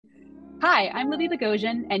Hi, I'm Libby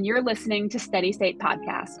Boghossian, and you're listening to Steady State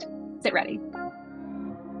Podcast. Sit ready.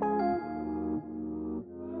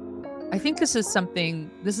 I think this is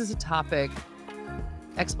a topic,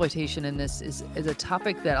 exploitation in this is a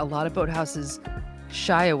topic that a lot of boathouses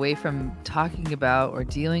shy away from talking about or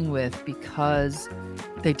dealing with because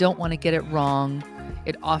they don't want to get it wrong.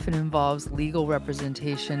 It often involves legal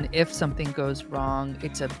representation. If something goes wrong,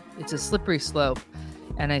 it's a slippery slope.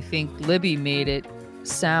 And I think Libby made it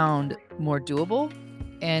sound more doable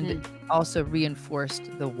and also reinforced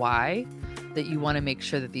the why, that you want to make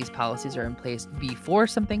sure that these policies are in place before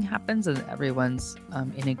something happens and everyone's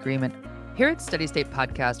in agreement. Here at Steady State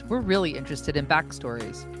Podcast, we're really interested in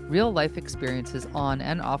backstories, real life experiences on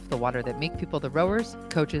and off the water that make people the rowers,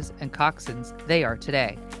 coaches, and coxswains they are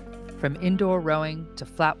today. From indoor rowing to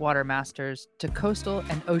flatwater masters to coastal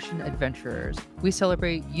and ocean adventurers, we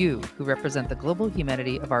celebrate you who represent the global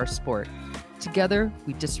humanity of our sport. Together,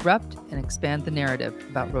 we disrupt and expand the narrative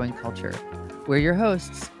about rowing culture. We're your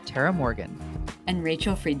hosts, Tara Morgan and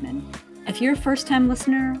Rachel Friedman. If you're a first-time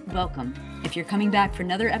listener, welcome. If you're coming back for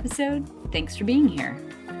another episode, thanks for being here.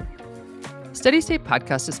 Steady State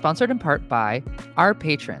Podcast is sponsored in part by our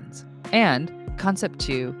patrons and Concept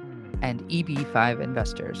 2 and EB5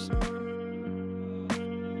 investors.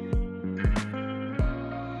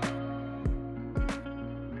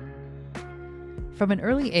 From an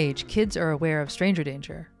early age, kids are aware of stranger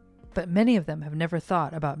danger, but many of them have never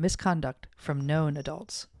thought about misconduct from known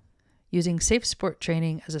adults. Using SafeSport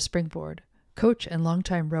training as a springboard, coach and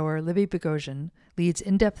longtime rower Libby Boghossian leads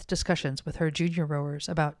in-depth discussions with her junior rowers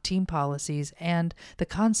about team policies and the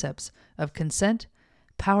concepts of consent,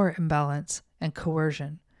 power imbalance, and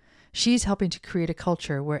coercion. She's helping to create a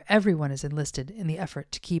culture where everyone is enlisted in the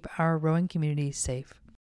effort to keep our rowing community safe.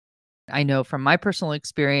 I know from my personal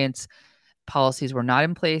experience, policies were not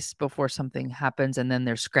in place before something happens, and then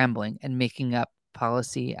they're scrambling and making up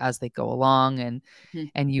policy as they go along.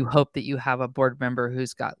 And you hope that you have a board member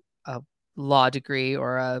who's got a law degree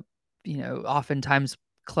or oftentimes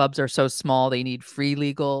clubs are so small, they need free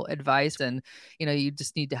legal advice. And, you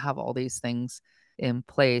just need to have all these things in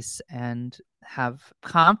place and have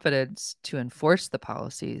confidence to enforce the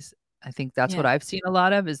policies. I think that's what I've seen a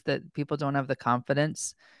lot of, is that people don't have the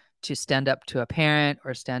confidence to stand up to a parent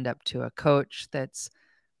or stand up to a coach.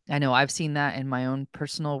 I know I've seen that in my own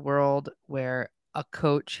personal world, where a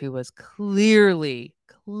coach who was clearly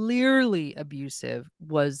abusive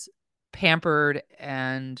was pampered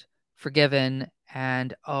and forgiven,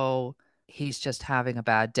 and, oh, he's just having a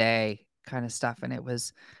bad day kind of stuff. And it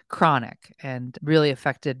was chronic and really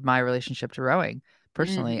affected my relationship to rowing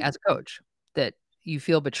personally as a coach, that you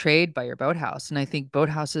feel betrayed by your boathouse. And I think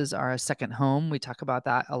boathouses are a second home. We talk about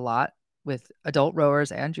that a lot with adult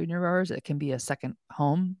rowers and junior rowers. It can be a second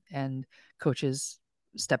home, and coaches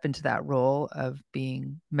step into that role of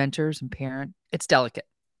being mentors and parent. It's delicate.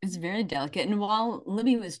 It's very delicate. And while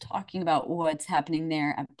Libby was talking about what's happening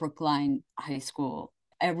there at Brookline High School,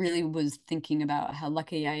 I really was thinking about how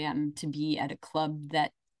lucky I am to be at a club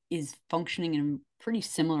that is functioning in a pretty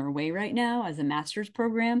similar way right now as a master's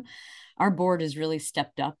program. Our board has really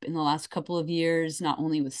stepped up in the last couple of years, not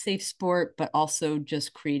only with SafeSport, but also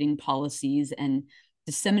just creating policies and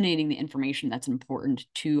disseminating the information that's important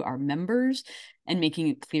to our members and making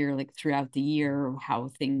it clear, like throughout the year, how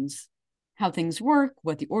things work,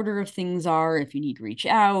 what the order of things are, if you need to reach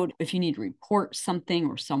out, if you need to report something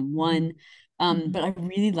or someone. But I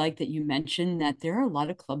really like that you mentioned that there are a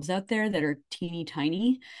lot of clubs out there that are teeny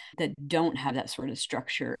tiny that don't have that sort of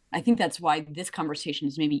structure. I think that's why this conversation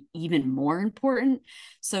is maybe even more important,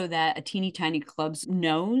 so that a teeny tiny club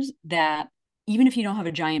knows that even if you don't have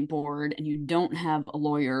a giant board and you don't have a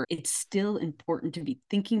lawyer, it's still important to be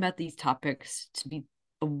thinking about these topics, to be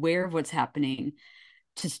aware of what's happening,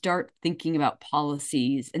 to start thinking about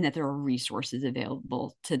policies, and that there are resources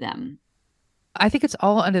available to them. I think it's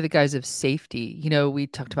all under the guise of safety. We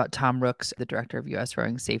talked about Tom Rooks, the director of U.S.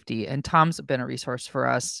 Rowing Safety, and Tom's been a resource for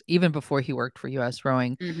us even before he worked for U.S.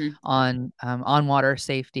 Rowing on water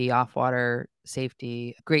safety, off water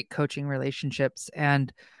safety, great coaching relationships.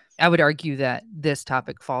 And I would argue that this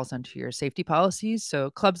topic falls under your safety policies. So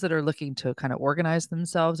clubs that are looking to kind of organize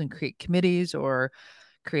themselves and create committees or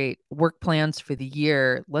create work plans for the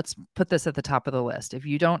year, let's put this at the top of the list. If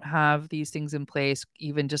you don't have these things in place,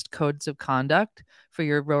 even just codes of conduct for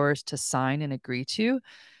your rowers to sign and agree to,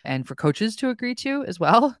 and for coaches to agree to as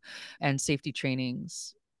well, and safety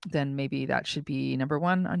trainings, then maybe that should be number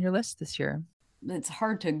one on your list this year. It's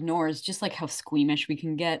hard to ignore is just like how squeamish we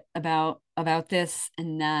can get about this,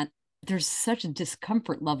 and that there's such a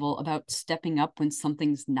discomfort level about stepping up when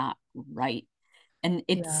something's not right. And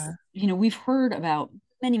it's, we've heard about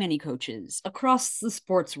many, many coaches across the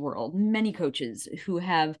sports world, many coaches who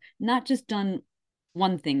have not just done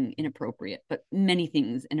one thing inappropriate, but many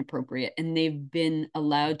things inappropriate. And they've been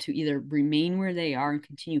allowed to either remain where they are and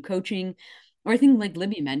continue coaching. Or I think like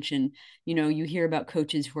Libby mentioned, you hear about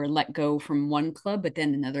coaches who are let go from one club, but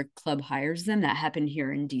then another club hires them. That happened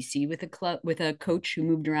here in DC with a coach who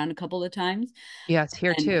moved around a couple of times. Yeah, it's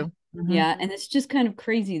here And too. Mm-hmm. yeah, and it's just kind of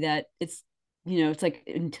crazy that it's like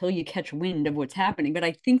until you catch wind of what's happening. But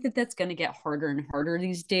I think that that's going to get harder and harder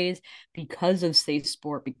these days because of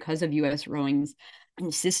SafeSport, because of US Rowing's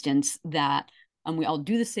insistence that we all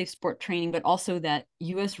do the SafeSport training, but also that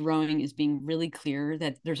US Rowing is being really clear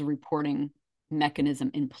that there's a reporting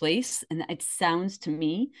mechanism in place. And it sounds to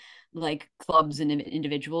me like clubs and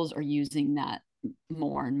individuals are using that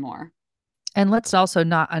more and more. And let's also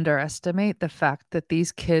not underestimate the fact that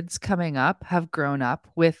these kids coming up have grown up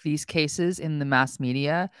with these cases in the mass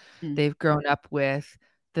media. They've grown up with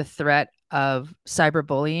the threat of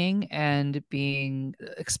cyberbullying and being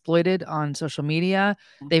exploited on social media.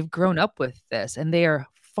 They've grown up with this, and they are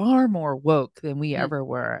far more woke than we ever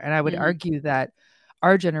were. And I would argue that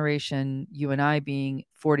our generation, you and I being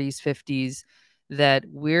 40s, 50s, that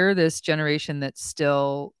we're this generation that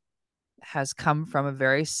still has come from a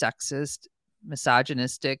very sexist,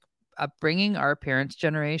 misogynistic upbringing. Our parents'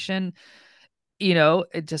 generation,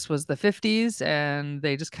 it just was the 50s and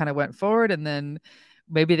they just kind of went forward. And then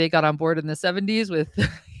maybe they got on board in the 70s with,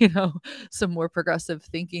 some more progressive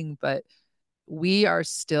thinking. But we are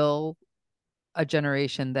still a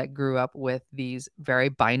generation that grew up with these very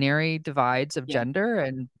binary divides of gender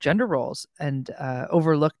and gender roles and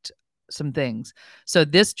overlooked some things. So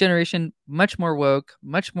this generation, much more woke,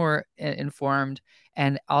 much more informed,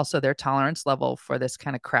 and also their tolerance level for this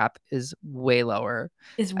kind of crap is way lower.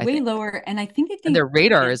 Is way lower. And I think and their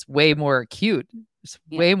radar is way more acute. It's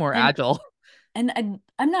way more agile. And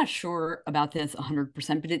I'm not sure about this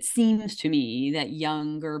 100%, but it seems to me that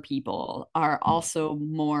younger people are also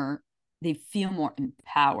they feel more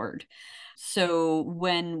empowered. So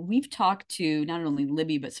when we've talked to not only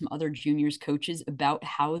Libby, but some other juniors coaches about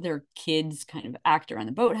how their kids kind of act around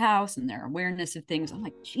the boathouse and their awareness of things, I'm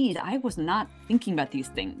like, geez, I was not thinking about these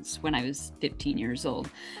things when I was 15 years old.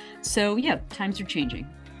 So yeah, times are changing.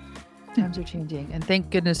 Times are changing. And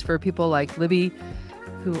thank goodness for people like Libby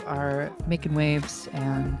who are making waves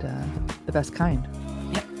and the best kind.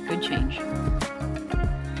 Yep, good change.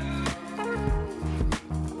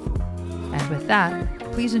 And with that,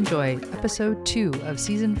 please enjoy episode 2 of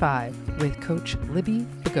season 5 with Coach Libby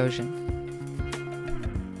Boghossian.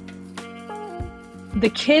 The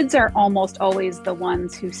kids are almost always the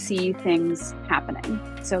ones who see things happening.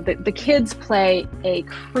 So the kids play a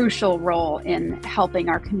crucial role in helping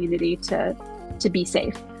our community to be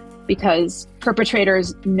safe, because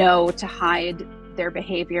perpetrators know to hide their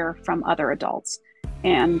behavior from other adults.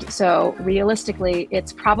 And so realistically,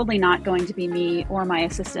 it's probably not going to be me or my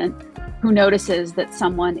assistant who notices that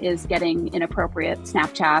someone is getting inappropriate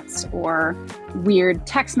Snapchats or weird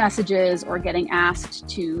text messages or getting asked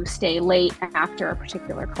to stay late after a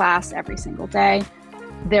particular class every single day.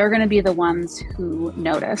 They're going to be the ones who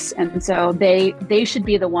notice. And so they should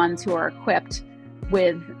be the ones who are equipped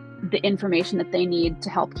with the information that they need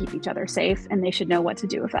to help keep each other safe. And they should know what to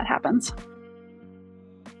do if that happens.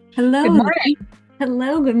 Hello. Good morning.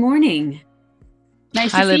 Hello. Good morning.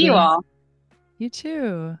 Nice to see you all. You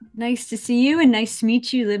too. Nice to see you and nice to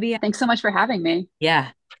meet you, Libby. Thanks so much for having me. Yeah.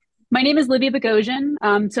 My name is Libby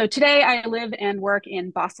Boghossian. So today I live and work in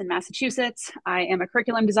Boston, Massachusetts. I am a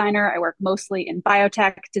curriculum designer. I work mostly in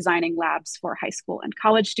biotech, designing labs for high school and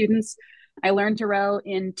college students. I learned to row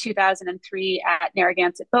in 2003 at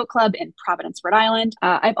Narragansett Boat Club in Providence, Rhode Island.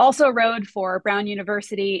 I've also rowed for Brown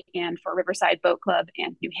University and for Riverside Boat Club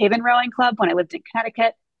and New Haven Rowing Club when I lived in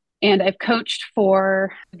Connecticut. And I've coached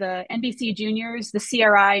for the NBC Juniors, the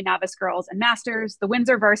CRI Novice Girls and Masters, the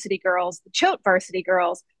Windsor Varsity Girls, the Choate Varsity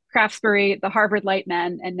Girls, Craftsbury, the Harvard Light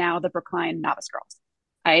Men, and now the Brookline Novice Girls.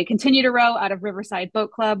 I continue to row out of Riverside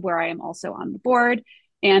Boat Club, where I am also on the board.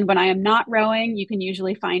 And when I am not rowing, you can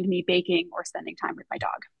usually find me baking or spending time with my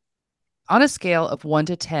dog. On a scale of 1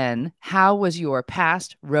 to 10, how was your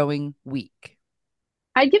past rowing week?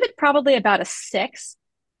 I'd give it probably about a 6.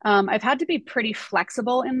 I've had to be pretty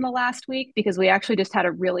flexible in the last week because we actually just had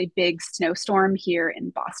a really big snowstorm here in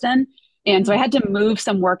Boston. And so I had to move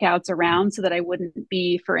some workouts around so that I wouldn't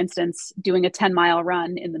be, for instance, doing a 10-mile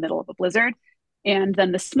run in the middle of a blizzard. And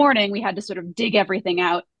then this morning we had to sort of dig everything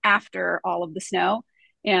out after all of the snow.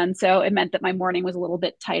 And so it meant that my morning was a little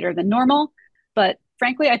bit tighter than normal. But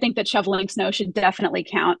frankly, I think that shoveling snow should definitely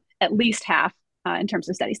count at least half in terms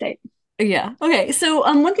of steady state. Yeah. Okay. So,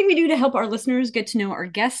 one thing we do to help our listeners get to know our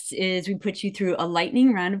guests is we put you through a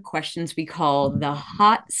lightning round of questions we call the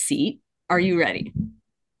hot seat. Are you ready?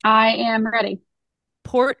 I am ready.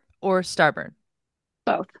 Port or starboard?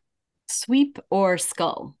 Both. Sweep or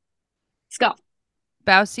scull? Skull.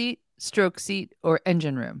 Bow seat, stroke seat, or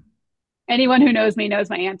engine room? Anyone who knows me knows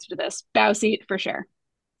my answer to this. Bow seat for sure.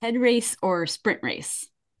 Head race or sprint race?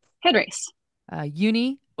 Head race.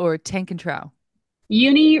 Uni or tank and trow?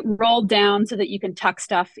 Uni rolled down so that you can tuck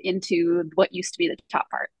stuff into what used to be the top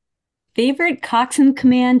part. Favorite coxswain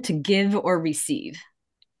command to give or receive?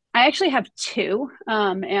 I actually have two,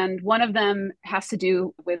 and one of them has to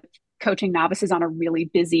do with coaching novices on a really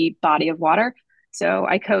busy body of water. So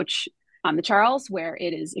I coach on the Charles, where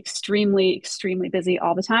it is extremely, extremely busy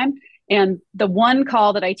all the time. And the one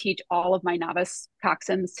call that I teach all of my novice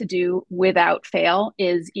coxswains to do without fail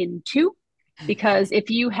is in two, because if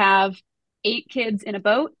you have 8 kids in a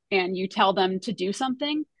boat and you tell them to do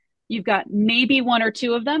something, you've got maybe one or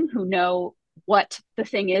two of them who know what the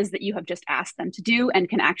thing is that you have just asked them to do and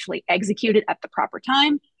can actually execute it at the proper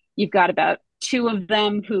time. You've got about two of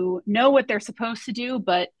them who know what they're supposed to do,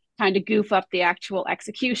 but kind of goof up the actual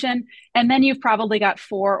execution. And then you've probably got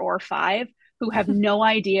 4 or 5 who have no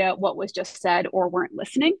idea what was just said or weren't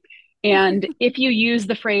listening. And if you use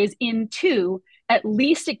the phrase in two, at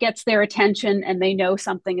least it gets their attention and they know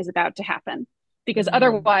something is about to happen. Because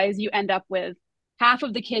otherwise, you end up with half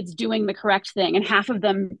of the kids doing the correct thing and half of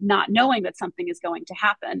them not knowing that something is going to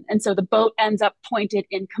happen. And so the boat ends up pointed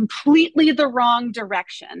in completely the wrong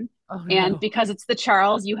direction. Oh And no. because it's the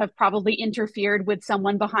Charles, you have probably interfered with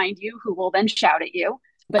someone behind you who will then shout at you.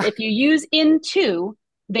 But if you use in two,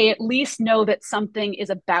 they at least know that something is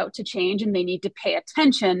about to change and they need to pay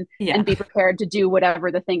attention Yeah. and be prepared to do whatever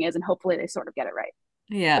the thing is. And hopefully they sort of get it right.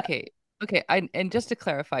 Yeah. Okay. Okay. And just to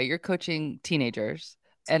clarify, you're coaching teenagers.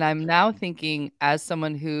 And I'm now thinking, as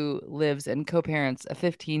someone who lives and co-parents a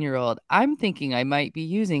 15-year-old, I'm thinking I might be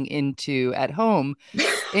using into at home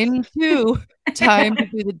into time to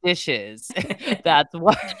do the dishes. That's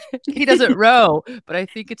why he doesn't row, but I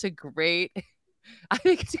think it's a good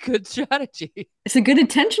strategy. It's a good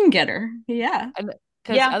attention getter. Yeah. And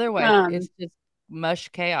because Yeah. otherwise it's just mush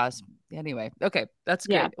chaos. Anyway, okay, that's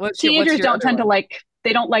Yeah. good. What's Teenagers your don't other tend to one? like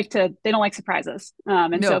they don't like surprises.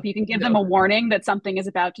 And so No, if you can give them no. a warning that something is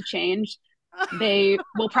about to change, they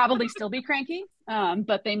will probably still be cranky,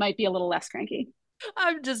 but they might be a little less cranky.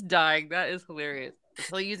 I'm just dying. That is hilarious.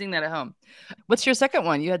 So using that at home. What's your second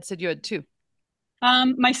one? You had said you had two.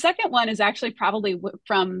 My second one is actually probably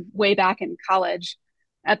from way back in college.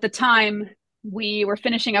 At the time, we were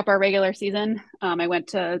finishing up our regular season. I went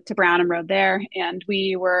to Brown and rode there, and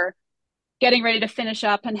we were getting ready to finish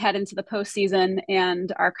up and head into the postseason.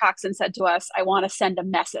 And our coxswain said to us, I want to send a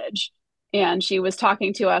message. And she was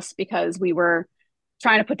talking to us because we were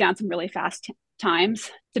trying to put down some really fast times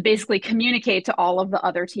to basically communicate to all of the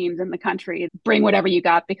other teams in the country, bring whatever you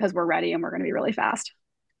got because we're ready and we're going to be really fast.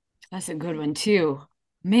 That's a good one too.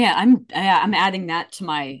 Man, I'm adding that to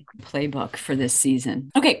my playbook for this season.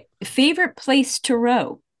 Okay, favorite place to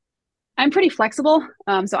row? I'm pretty flexible.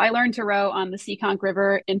 So I learned to row on the Seekonk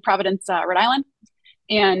River in Providence, Rhode Island.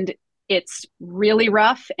 And it's really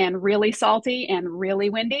rough and really salty and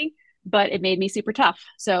really windy, but it made me super tough.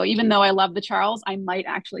 So even though I love the Charles, I might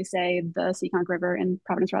actually say the Seekonk River in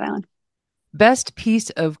Providence, Rhode Island. Best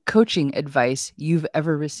piece of coaching advice you've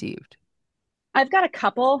ever received? I've got a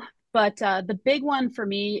couple, but the big one for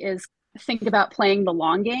me is think about playing the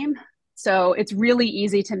long game. So it's really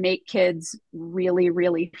easy to make kids really,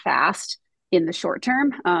 really fast in the short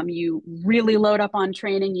term. You really load up on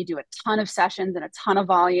training, you do a ton of sessions and a ton of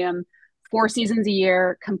volume, 4 seasons a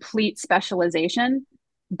year, complete specialization.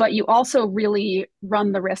 But you also really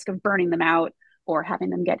run the risk of burning them out or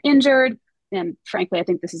having them get injured. And frankly, I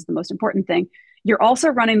think this is the most important thing. You're also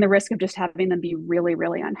running the risk of just having them be really,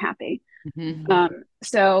 really unhappy. Mm-hmm.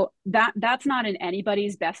 So that's not in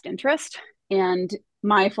anybody's best interest. And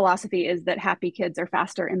my philosophy is that happy kids are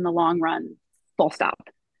faster in the long run, full stop.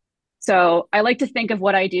 So I like to think of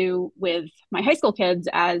what I do with my high school kids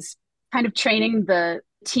as kind of training the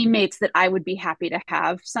teammates that I would be happy to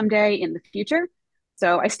have someday in the future.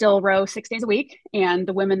 So I still row 6 days a week, and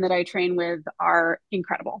the women that I train with are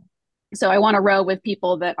incredible. So I want to row with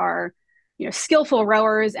people that are, skillful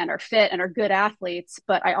rowers and are fit and are good athletes,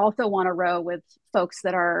 but I also want to row with folks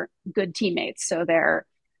that are good teammates. So they're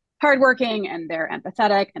hardworking and they're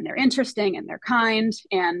empathetic and they're interesting and they're kind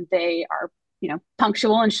and they are,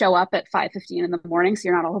 punctual and show up at 5:15 in the morning. So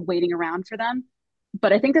you're not all waiting around for them.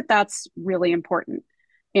 But I think that that's really important.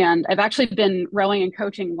 And I've actually been rowing and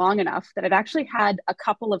coaching long enough that I've actually had a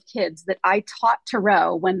couple of kids that I taught to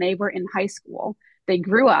row when they were in high school. They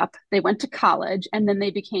grew up, they went to college, and then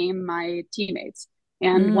they became my teammates.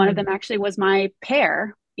 And one of them actually was my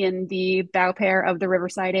pair in the bow pair of the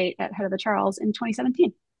Riverside 8 at Head of the Charles in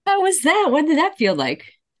 2017. How was that? What did that feel like?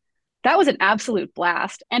 That was an absolute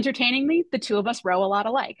blast. Entertainingly, the two of us row a lot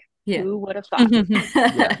alike. Yeah. Who would have thought?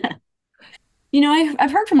 Yeah.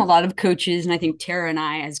 I've heard from a lot of coaches, and I think Tara and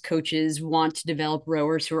I, as coaches, want to develop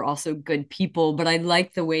rowers who are also good people. But I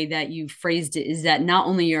like the way that you phrased it, is that not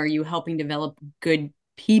only are you helping develop good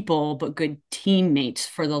people, but good teammates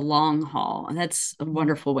for the long haul. And that's a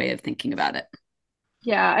wonderful way of thinking about it.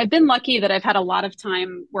 Yeah, I've been lucky that I've had a lot of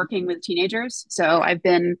time working with teenagers. So I've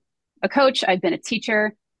been a coach, I've been a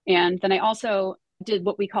teacher, and then I also did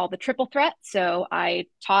what we call the triple threat. So I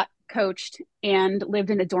taught, coached, and lived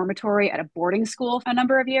in a dormitory at a boarding school for a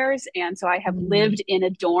number of years. And so I have lived in a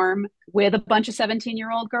dorm with a bunch of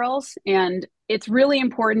 17-year-old girls. And it's really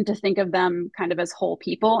important to think of them kind of as whole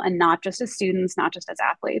people and not just as students, not just as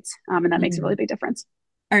athletes. And that makes a really big difference.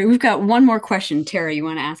 All right, we've got one more question. Tara, you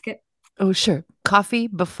want to ask it? Oh, sure. Coffee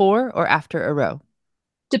before or after a row?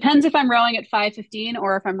 Depends if I'm rowing at 5:15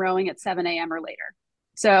 or if I'm rowing at 7 a.m. or later.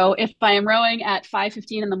 So if I am rowing at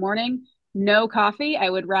 5:15 in the morning, no coffee. I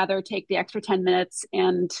would rather take the extra 10 minutes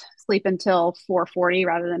and sleep until 4:40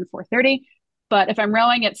 rather than 4:30. But if I'm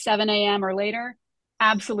rowing at 7 a.m. or later,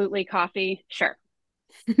 absolutely coffee, sure.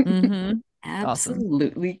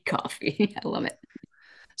 Absolutely coffee. I love it.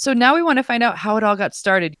 So now we want to find out how it all got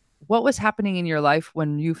started. What was happening in your life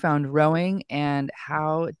when you found rowing, and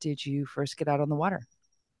how did you first get out on the water?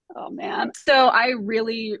 Oh, man. So I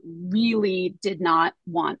really, really did not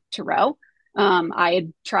want to row. I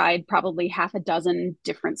had tried probably half a dozen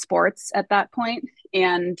different sports at that point.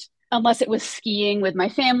 And unless it was skiing with my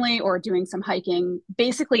family or doing some hiking,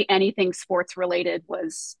 basically anything sports related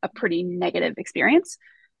was a pretty negative experience.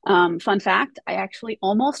 Fun fact, I actually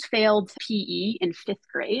almost failed PE in 5th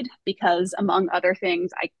grade because, among other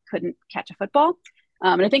things, I couldn't catch a football.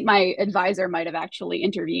 And I think my advisor might have actually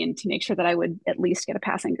intervened to make sure that I would at least get a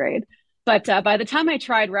passing grade. But by the time I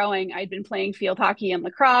tried rowing, I'd been playing field hockey and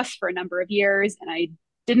lacrosse for a number of years, and I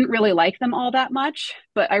didn't really like them all that much.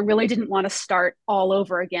 But I really didn't want to start all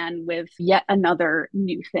over again with yet another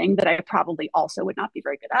new thing that I probably also would not be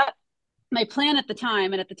very good at. My plan at the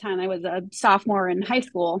time, and at the time I was a sophomore in high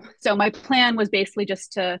school, so my plan was basically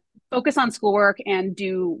just to focus on schoolwork and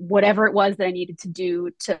do whatever it was that I needed to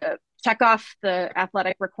do to check off the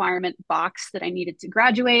athletic requirement box that I needed to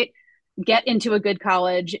graduate, get into a good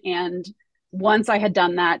college, and once I had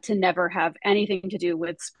done that, to never have anything to do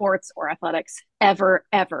with sports or athletics ever,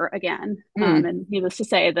 ever again. And needless to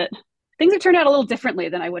say that things have turned out a little differently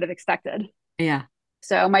than I would have expected. Yeah.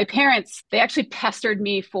 So my parents, they actually pestered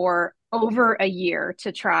me for over a year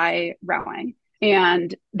to try rowing.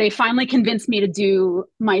 And they finally convinced me to do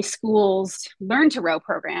my school's Learn to Row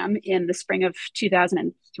program in the spring of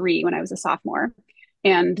 2003 when I was a sophomore.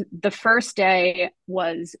 And the first day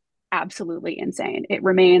was absolutely insane. It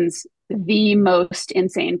remains the most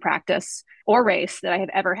insane practice or race that I have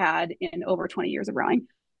ever had in over 20 years of rowing.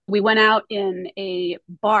 We went out in a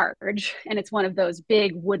barge, and it's one of those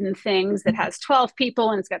big wooden things that has 12 people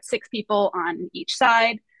and it's got 6 people on each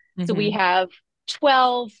side. So we have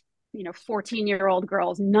 12, 14-year-old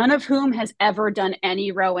girls, none of whom has ever done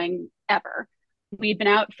any rowing ever. We'd been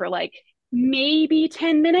out for like maybe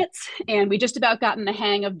 10 minutes, and we just about gotten the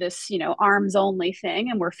hang of this, arms only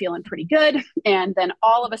thing, and we're feeling pretty good. And then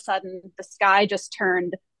all of a sudden, the sky just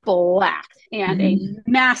turned black, and a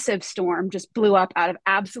massive storm just blew up out of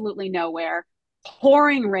absolutely nowhere.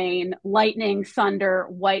 Pouring rain, lightning, thunder,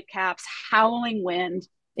 whitecaps, howling wind.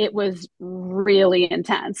 It was really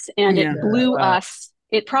intense, and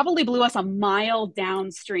it probably blew us a mile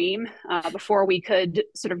downstream before we could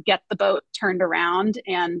sort of get the boat turned around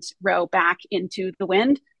and row back into the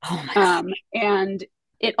wind. Oh my God. And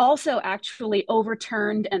it also actually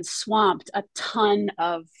overturned and swamped a ton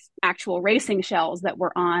of actual racing shells that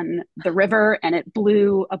were on the river, and it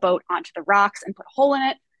blew a boat onto the rocks and put a hole in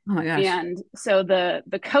it. Oh my gosh. And so the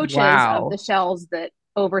coaches of the shells that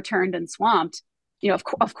overturned and swamped,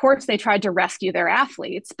 of course they tried to rescue their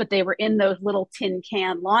athletes, but they were in those little tin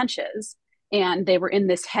can launches, and they were in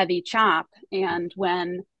this heavy chop. And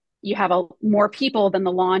when you have more people than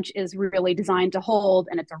the launch is really designed to hold,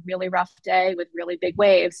 and it's a really rough day with really big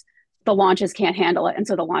waves, the launches can't handle it, and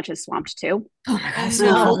so the launch is swamped too. Oh my God, it's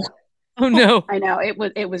awful. Oh no. I know,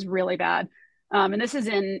 it was really bad. And this is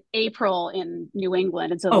in April in New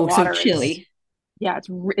England, and so the water so chilly.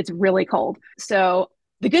 It's really cold. So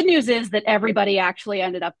the good news is that everybody actually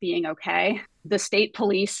ended up being okay. The state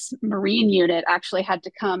police Marine unit actually had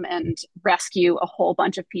to come and rescue a whole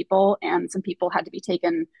bunch of people, and some people had to be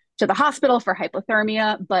taken to the hospital for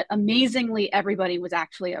hypothermia. But amazingly, everybody was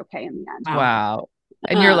actually okay in the end. Wow.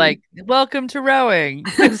 And you're like, welcome to rowing.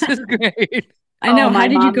 This is great. I know. How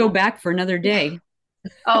did you go back for another day?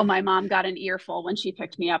 Oh, my mom got an earful when she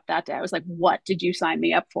picked me up that day. I was like, what did you sign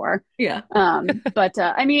me up for? Yeah. But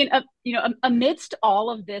I mean, amidst all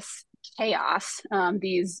of this chaos,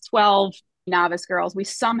 these 12 novice girls, we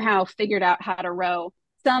somehow figured out how to row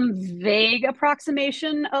some vague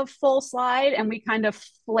approximation of full slide. And we kind of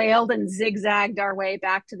flailed and zigzagged our way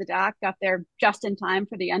back to the dock, got there just in time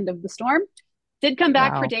for the end of the storm. Did come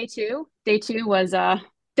back for day two. Day two was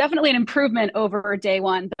definitely an improvement over day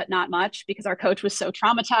one, but not much, because our coach was so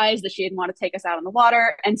traumatized that she didn't want to take us out on the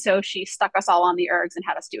water. And so she stuck us all on the ergs and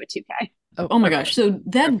had us do a 2K. Oh my gosh. So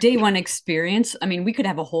that day one experience, I mean, we could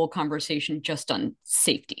have a whole conversation just on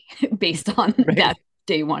safety based on that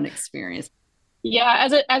day one experience. Yeah.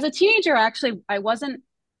 As a teenager, actually, I wasn't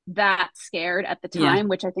that scared at the time,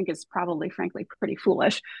 which I think is probably, frankly, pretty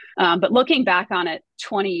foolish. But looking back on it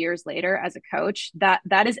 20 years later as a coach, that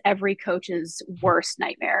is every coach's worst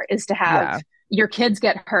nightmare, is to have your kids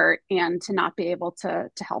get hurt and to not be able to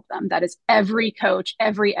help them. That is every coach,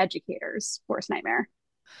 every educator's worst nightmare.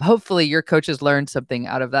 Hopefully your coaches learned something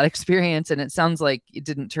out of that experience. And it sounds like it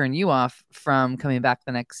didn't turn you off from coming back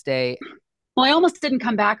the next day. Well, I almost didn't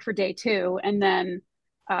come back for day two. And then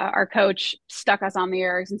our coach stuck us on the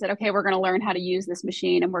ergs and said, okay, we're going to learn how to use this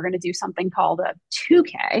machine, and we're going to do something called a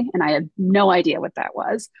 2K. And I had no idea what that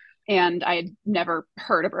was. And I had never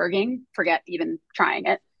heard of erging, forget even trying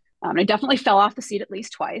it. I definitely fell off the seat at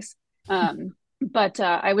least twice. But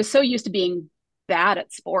I was so used to being bad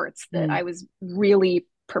at sports that I was really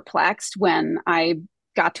perplexed when I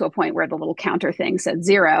got to a point where the little counter thing said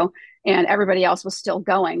 0 and everybody else was still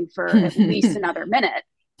going for at least another minute.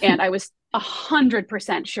 And I was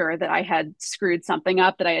 100% sure that I had screwed something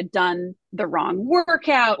up, that I had done the wrong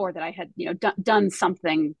workout, or that I had, done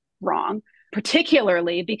something wrong,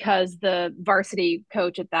 particularly because the varsity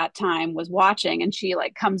coach at that time was watching, and she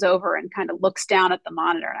comes over and kind of looks down at the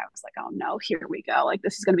monitor. And I was like, oh no, here we go.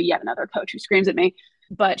 This is going to be yet another coach who screams at me.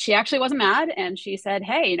 But she actually wasn't mad. And she said,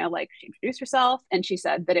 hey, she introduced herself, and she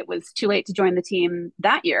said that it was too late to join the team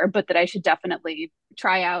that year, but that I should definitely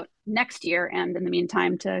try out next year. And in the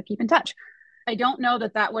meantime, to keep in touch. I don't know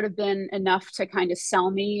that would have been enough to kind of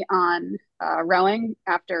sell me on rowing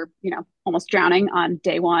after, almost drowning on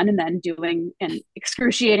day one and then doing an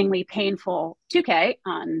excruciatingly painful 2K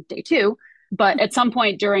on day two. But at some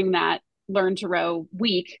point during that Learn to Row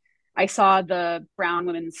week, I saw the Brown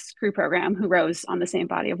Women's Crew Program, who rows on the same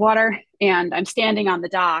body of water. And I'm standing on the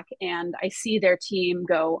dock and I see their team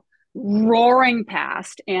go roaring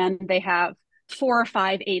past, and they have 4 or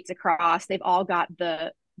 5 8s across. They've all got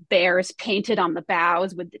the bears painted on the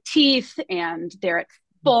bows with the teeth, and they're at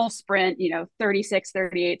full sprint, 36,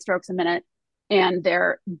 38 strokes a minute. And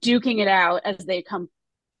they're duking it out as they come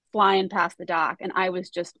flying past the dock. And I was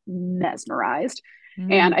just mesmerized.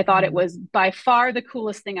 And I thought it was by far the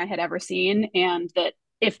coolest thing I had ever seen. And that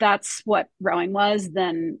if that's what rowing was,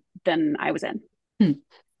 then I was in.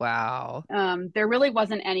 Wow. There really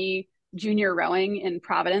wasn't any junior rowing in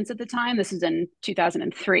Providence at the time. This is in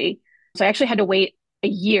 2003. So I actually had to wait a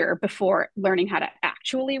year before learning how to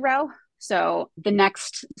actually row. So the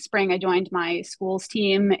next spring I joined my school's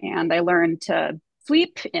team, and I learned to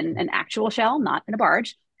sweep in an actual shell, not in a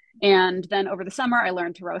barge. And then over the summer, I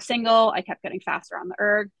learned to row single. I kept getting faster on the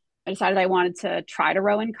erg. I decided I wanted to try to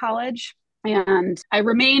row in college. And I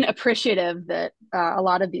remain appreciative that a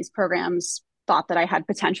lot of these programs thought that I had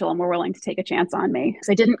potential and were willing to take a chance on me. Because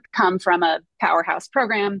I didn't come from a powerhouse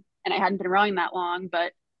program and I hadn't been rowing that long,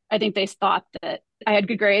 but I think they thought that I had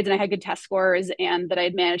good grades and I had good test scores, and that I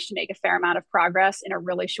had managed to make a fair amount of progress in a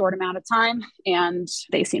really short amount of time. And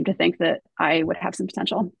they seemed to think that I would have some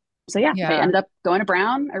potential. So I ended up going to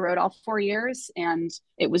Brown. I rowed all 4 years, and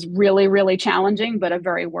it was really, really challenging, but a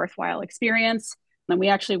very worthwhile experience. And we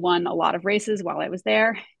actually won a lot of races while I was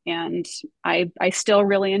there. And I still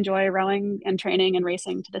really enjoy rowing and training and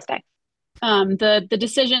racing to this day. The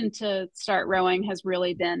decision to start rowing has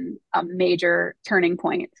really been a major turning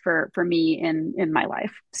point for me in my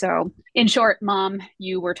life. So in short, Mom,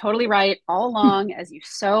 you were totally right all along, as you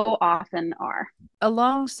so often are.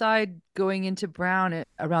 Alongside going into Brown,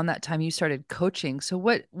 around that time you started coaching. So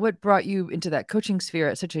what brought you into that coaching sphere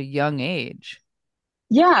at such a young age?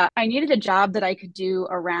 Yeah, I needed a job that I could do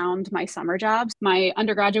around my summer jobs. My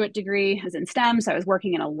undergraduate degree is in STEM, so I was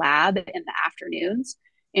working in a lab in the afternoons.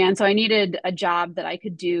 And so I needed a job that I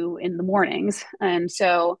could do in the mornings. And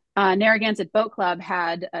so Narragansett Boat Club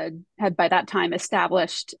had by that time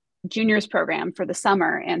established juniors program for the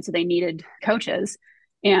summer. And so they needed coaches.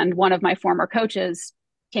 And one of my former coaches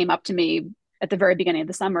came up to me at the very beginning of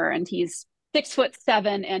the summer, and he's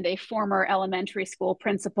 6'7" and a former elementary school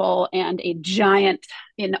principal and a giant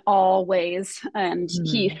in all ways. And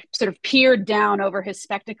he sort of peered down over his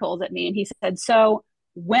spectacles at me and he said, "So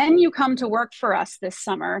when you come to work for us this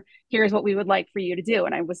summer, here's what we would like for you to do."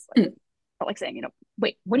 And I was like saying,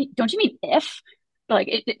 wait, don't you mean if? Like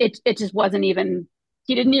it just wasn't even,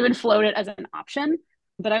 he didn't even float it as an option.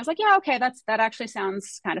 But I was like, yeah, okay, that actually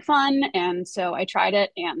sounds kind of fun. And so I tried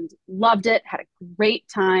it and loved it, had a great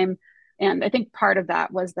time. And I think part of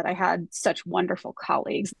that was that I had such wonderful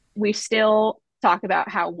colleagues. We still talk about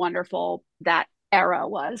how wonderful that era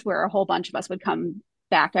was, where a whole bunch of us would come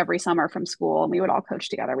back every summer from school and we would all coach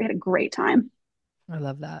together. We had a great time. I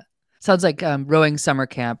love that. Sounds like rowing summer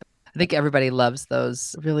camp. I think everybody loves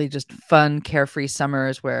those really just fun, carefree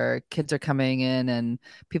summers where kids are coming in and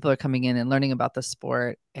people are coming in and learning about the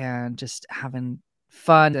sport and just having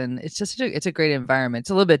fun. And it's a great environment. It's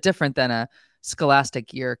a little bit different than a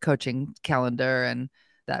scholastic year coaching calendar and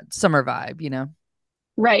that summer vibe.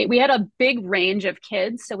 Right. We had a big range of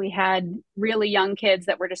kids. So we had really young kids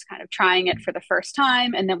that were just kind of trying it for the first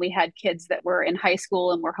time. And then we had kids that were in high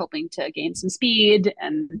school and were hoping to gain some speed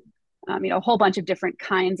and, a whole bunch of different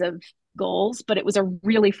kinds of goals. But it was a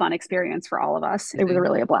really fun experience for all of us. It was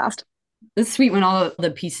really a blast. It's sweet when all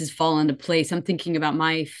the pieces fall into place. I'm thinking about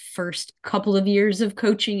my first couple of years of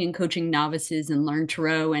coaching and coaching novices and Learn to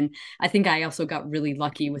Row. And I think I also got really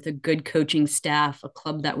lucky with a good coaching staff, a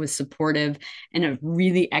club that was supportive, and a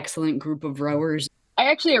really excellent group of rowers.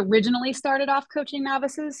 I actually originally started off coaching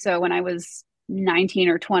novices. So when I was 19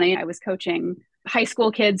 or 20, I was coaching high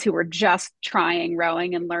school kids who were just trying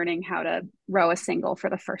rowing and learning how to row a single for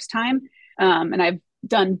the first time. And I've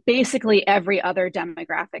done basically every other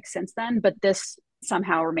demographic since then, but this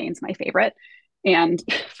somehow remains my favorite. And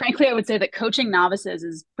frankly, I would say that coaching novices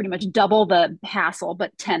is pretty much double the hassle,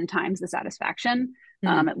 but 10 times the satisfaction,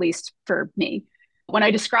 at least for me. When I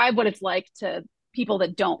describe what it's like to people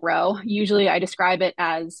that don't row, usually I describe it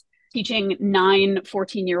as teaching 9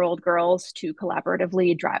 14-year-old girls to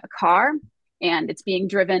collaboratively drive a car. And it's being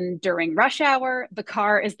driven during rush hour. The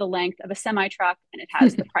car is the length of a semi-truck and it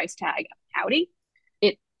has the price tag of an Audi.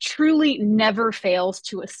 It truly never fails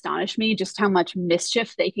to astonish me just how much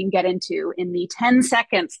mischief they can get into in the 10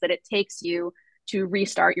 seconds that it takes you to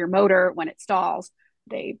restart your motor when it stalls.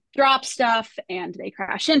 They drop stuff and they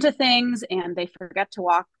crash into things and they forget to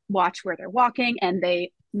watch where they're walking, and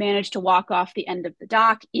they manage to walk off the end of the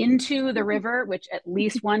dock into the river, which at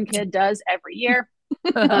least one kid does every year.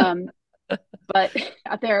 But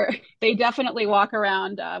out there, they definitely walk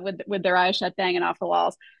around with their eyes shut, banging off the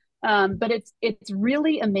walls. But it's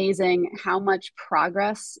really amazing how much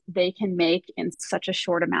progress they can make in such a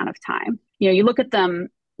short amount of time. You look at them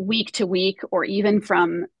week to week, or even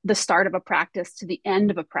from the start of a practice to the end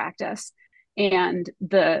of a practice, and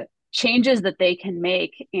the changes that they can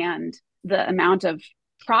make and the amount of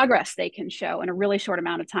progress they can show in a really short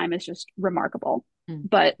amount of time is just remarkable.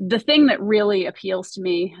 But the thing that really appeals to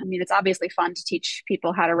me, it's obviously fun to teach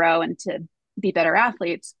people how to row and to be better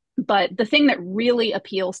athletes. But the thing that really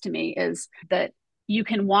appeals to me is that you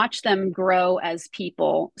can watch them grow as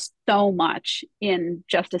people so much in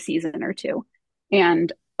just a season or two.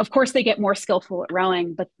 And of course, they get more skillful at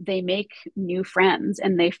rowing, but they make new friends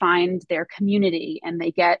and they find their community and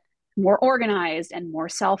they get more organized and more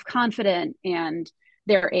self-confident, and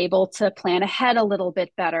they're able to plan ahead a little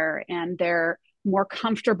bit better, and they're more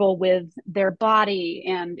comfortable with their body.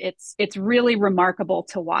 And it's really remarkable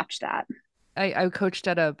to watch that. I coached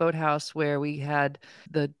at a boathouse where we had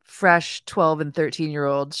the fresh 12 and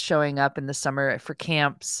 13-year-olds showing up in the summer for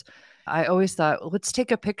camps. I always thought, well, let's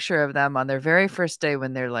take a picture of them on their very first day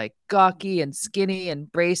when they're like gawky and skinny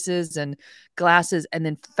and braces and glasses, and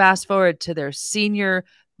then fast forward to their senior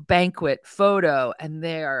banquet photo and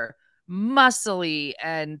they're muscly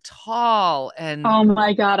and tall and oh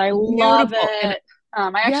my God, I love it.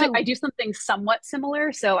 I do something somewhat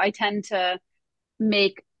similar. So I tend to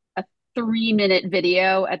make a 3-minute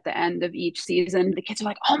video at the end of each season. The kids are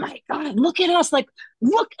like, oh my God, look at us. Like,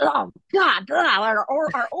 look, oh God, our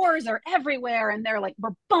oars are everywhere. And they're like, we're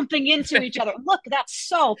bumping into each other. Look, that's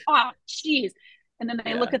so, geez. And then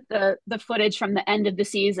they look at the footage from the end of the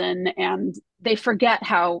season and they forget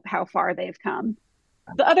how far they've come.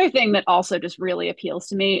 The other thing that also just really appeals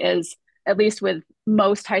to me is, at least with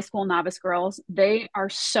most high school novice girls, they are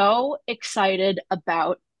so excited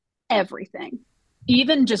about everything.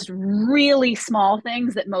 even just really small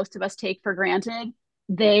things that most of us take for granted,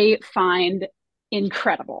 they find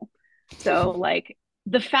incredible. So, like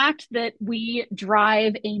the fact that we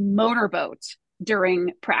drive a motorboat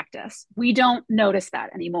during practice, we don't notice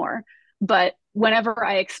that anymore. But whenever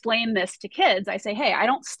I explain this to kids, I say, hey, I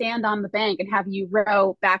don't stand on the bank and have you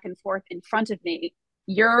row back and forth in front of me.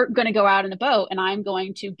 You're going to go out in a boat and I'm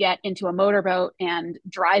going to get into a motorboat and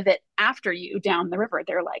drive it after you down the river.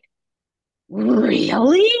 They're like,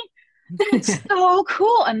 really? That's so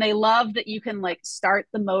cool. And they love that you can like start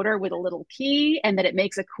the motor with a little key and that it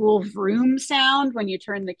makes a cool vroom sound when you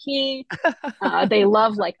turn the key. They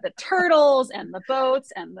love like the turtles and the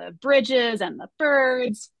boats and the bridges and the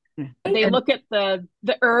birds. They look at the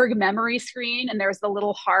erg memory screen and there's the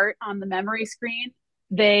little heart on the memory screen.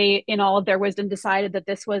 They, in all of their wisdom, decided that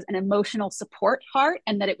this was an emotional support heart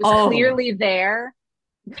and that it was clearly there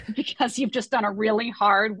because you've just done a really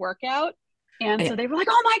hard workout. And so they were like,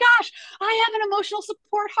 oh my gosh, I have an emotional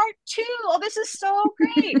support heart too. Oh, this is so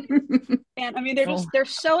great. And I mean, they're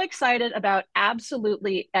so excited about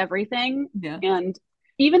absolutely everything. Yeah. And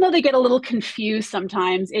even though they get a little confused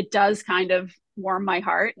sometimes, it does kind of warm my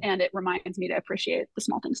heart and it reminds me to appreciate the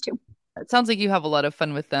small things too. It sounds like you have a lot of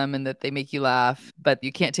fun with them and that they make you laugh, but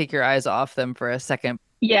you can't take your eyes off them for a second.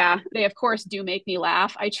 Yeah, they of course do make me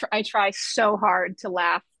laugh. I try so hard to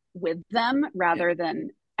laugh with them rather than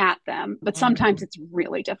at them, but sometimes it's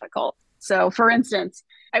really difficult. So for instance,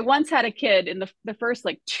 I once had a kid in the first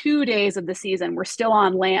like 2 days of the season, we're still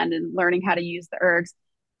on land and learning how to use the ergs.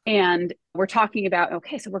 And we're talking about,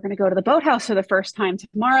 okay, so we're going to go to the boathouse for the first time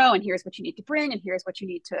tomorrow. And here's what you need to bring. And here's what you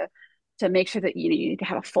need to make sure that you need to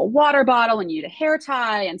have a full water bottle and you need a hair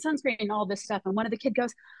tie and sunscreen and all this stuff. And one of the kids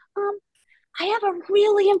goes, I have a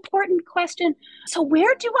really important question. So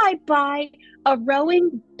where do I buy a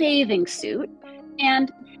rowing bathing suit?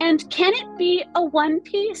 And can it be a one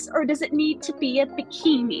piece or does it need to be a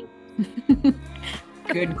bikini?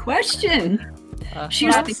 Good question. She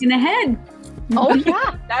was thinking ahead. Oh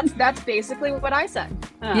yeah, that's basically what I said.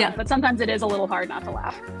 Yeah, but sometimes it is a little hard not to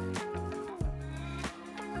laugh.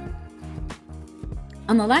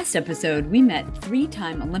 On the last episode, we met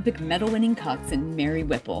 3-time Olympic medal-winning coxswain Mary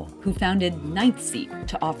Whipple, who founded Ninth Seat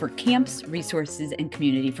to offer camps, resources, and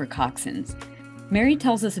community for coxswains. Mary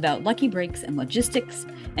tells us about lucky breaks and logistics,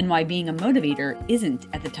 and why being a motivator isn't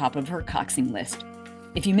at the top of her coxing list.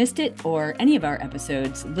 If you missed it or any of our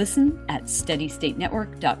episodes, listen at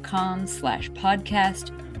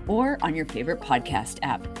steadystatenetwork.com/podcast or on your favorite podcast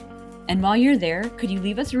app. And while you're there, could you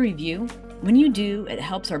leave us a review? When you do, it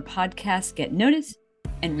helps our podcast get noticed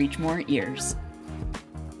and reach more ears.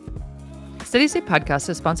 Steady State Podcast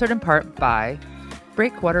is sponsored in part by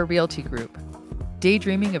Breakwater Realty Group.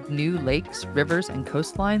 Daydreaming of new lakes, rivers, and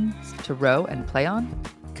coastlines to row and play on?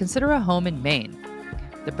 Consider a home in Maine.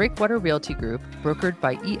 The Breakwater Realty Group, brokered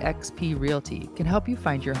by eXp Realty, can help you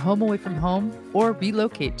find your home away from home or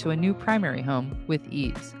relocate to a new primary home with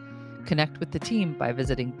ease. Connect with the team by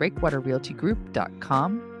visiting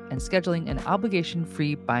breakwaterrealtygroup.com and scheduling an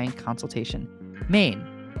obligation-free buying consultation. Maine,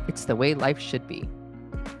 it's the way life should be.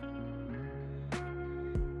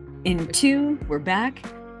 In 2, we're back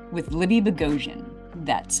with Libby Boghossian.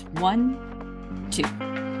 That's 1, 2.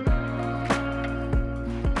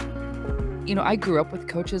 You know, I grew up with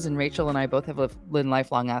coaches, and Rachel and I both have been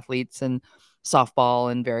lifelong athletes and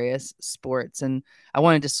softball and various sports. And I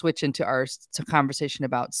wanted to switch into our conversation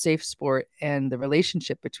about SafeSport and the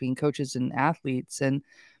relationship between coaches and athletes. And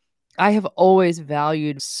I have always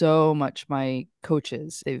valued so much my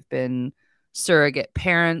coaches. They've been surrogate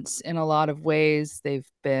parents in a lot of ways. They've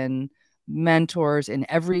been mentors in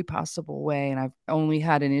every possible way. And I've only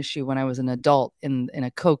had an issue when I was an adult in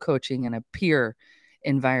a co-coaching and a peer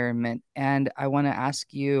environment. And I want to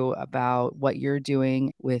ask you about what you're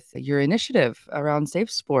doing with your initiative around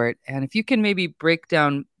SafeSport. And if you can maybe break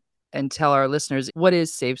down and tell our listeners, what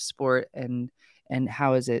is SafeSport and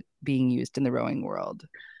how is it being used in the rowing world?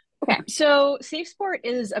 Okay, so SafeSport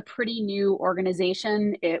is a pretty new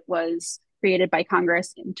organization. It was created by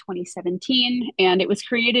Congress in 2017, and it was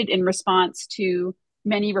created in response to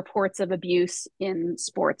many reports of abuse in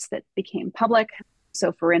sports that became public.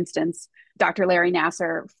 So for instance, Dr. Larry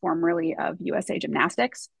Nassar, formerly of USA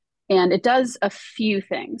Gymnastics, and it does a few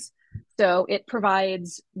things. So it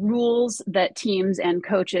provides rules that teams and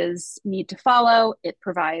coaches need to follow. It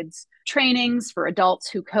provides trainings for adults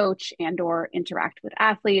who coach and or interact with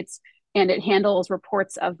athletes, and it handles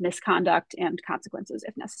reports of misconduct and consequences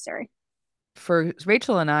if necessary. For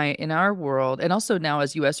Rachel and I, in our world, and also now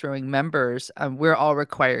as U.S. rowing members, we're all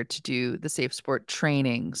required to do the SafeSport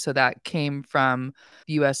training. So that came from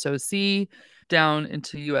USOC down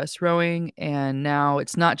into US rowing, and now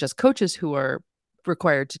it's not just coaches who are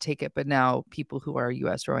required to take it, but now people who are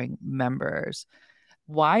US rowing members.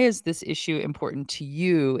 Why is this issue important to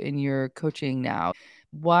you in your coaching now?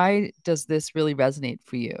 Why does this really resonate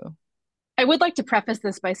for you? I would like to preface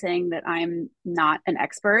this by saying that I'm not an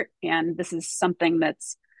expert, and this is something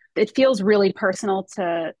it feels really personal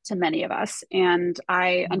to many of us. And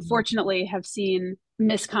I unfortunately have seen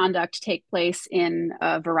misconduct take place in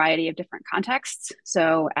a variety of different contexts.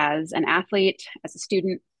 So as an athlete, as a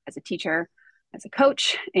student, as a teacher, as a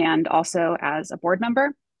coach, and also as a board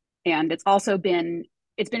member. And it's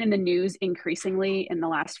been in the news increasingly in the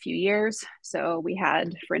last few years. So we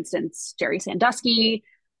had, for instance, Jerry Sandusky,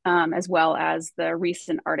 as well as the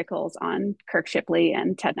recent articles on Kirk Shipley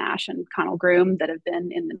and Ted Nash and Connell Groom that have been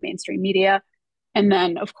in the mainstream media. And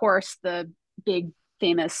then, of course, the big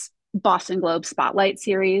famous Boston Globe Spotlight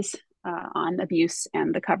series on abuse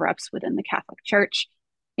and the cover-ups within the Catholic Church.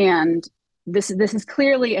 And this is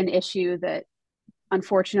clearly an issue that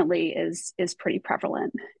unfortunately is pretty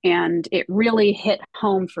prevalent. And it really hit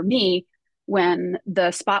home for me when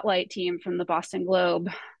the Spotlight team from the Boston Globe,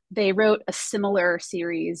 they wrote a similar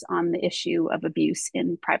series on the issue of abuse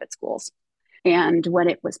in private schools. And when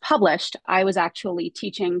it was published, I was actually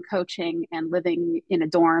teaching, coaching, and living in a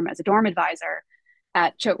dorm as a dorm advisor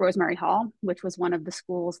at Choate Rosemary Hall, which was one of the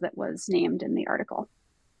schools that was named in the article.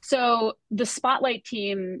 So the Spotlight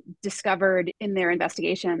team discovered in their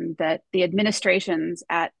investigation that the administrations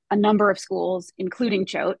at a number of schools, including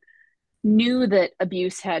Choate, knew that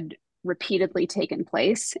abuse had repeatedly taken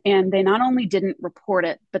place. And they not only didn't report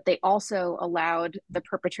it, but they also allowed the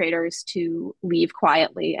perpetrators to leave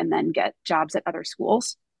quietly and then get jobs at other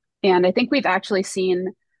schools. And I think we've actually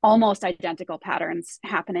seen almost identical patterns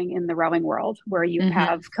happening in the rowing world, where you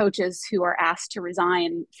have coaches who are asked to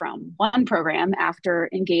resign from one program after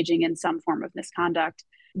engaging in some form of misconduct.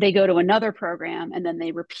 They go to another program and then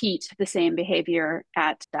they repeat the same behavior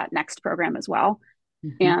at that next program as well.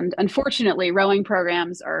 And unfortunately, rowing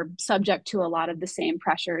programs are subject to a lot of the same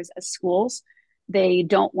pressures as schools. They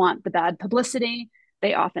don't want the bad publicity.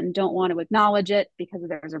 They often don't want to acknowledge it because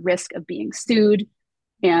there's a risk of being sued.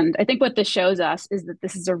 And I think what this shows us is that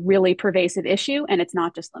this is a really pervasive issue, and it's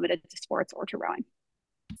not just limited to sports or to rowing.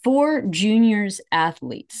 For juniors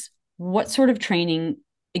athletes, what sort of training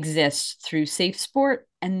exists through SafeSport,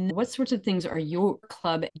 and what sorts of things are your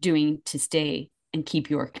club doing to stay and keep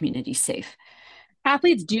your community safe?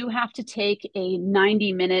 Athletes do have to take a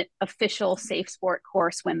 90-minute official SafeSport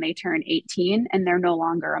course when they turn 18 and they're no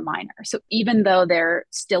longer a minor. So even though they're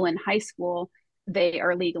still in high school, they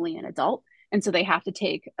are legally an adult. And so they have to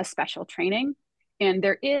take a special training. And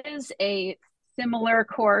there is a similar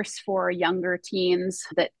course for younger teens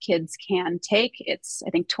that kids can take. It's,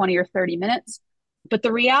 I think, 20 or 30 minutes. But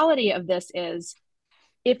the reality of this is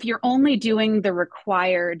if you're only doing the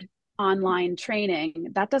required online training,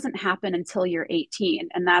 that doesn't happen until you're 18.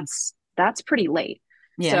 And that's pretty late.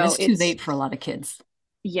 Yeah, so it's too late for a lot of kids.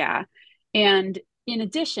 Yeah. And in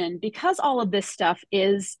addition, because all of this stuff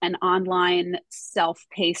is an online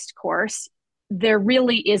self-paced course, there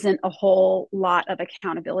really isn't a whole lot of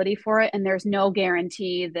accountability for it. And there's no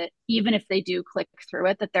guarantee that even if they do click through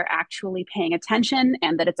it, that they're actually paying attention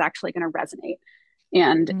and that it's actually going to resonate.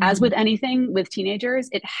 And as with anything with teenagers,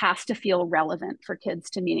 it has to feel relevant for kids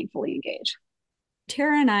to meaningfully engage.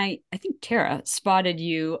 Tara and I think Tara spotted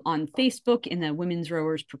you on Facebook in the Women's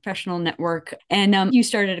Rowers Professional Network. And you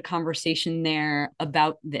started a conversation there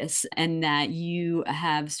about this, and that you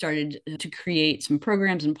have started to create some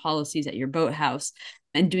programs and policies at your boathouse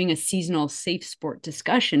and doing a seasonal SafeSport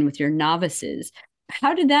discussion with your novices.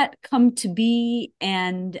 How did that come to be?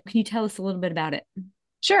 And can you tell us a little bit about it?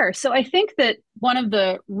 Sure. So I think that one of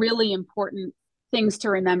the really important things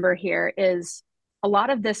to remember here is a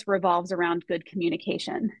lot of this revolves around good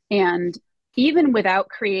communication. And even without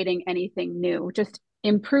creating anything new, just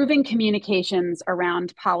improving communications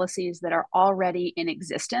around policies that are already in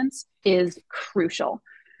existence is crucial.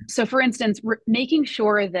 So for instance, making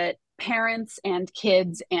sure that parents and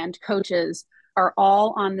kids and coaches are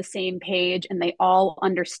all on the same page and they all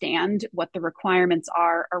understand what the requirements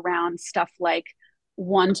are around stuff like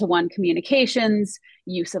one-to-one communications,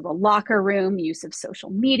 use of a locker room, use of social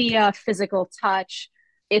media, physical touch.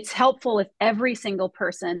 It's helpful if every single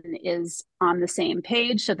person is on the same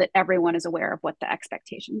page so that everyone is aware of what the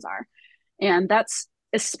expectations are. And that's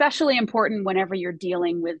especially important whenever you're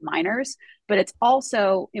dealing with minors, but it's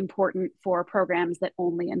also important for programs that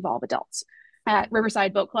only involve adults. At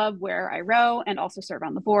Riverside Boat Club, where I row and also serve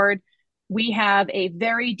on the board, we have a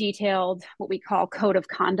very detailed, what we call code of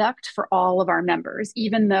conduct for all of our members,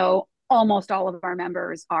 even though almost all of our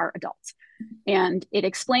members are adults. And it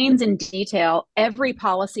explains in detail every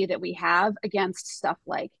policy that we have against stuff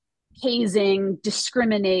like hazing,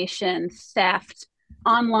 discrimination, theft,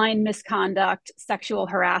 online misconduct, sexual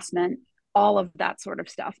harassment, all of that sort of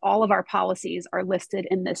stuff. All of our policies are listed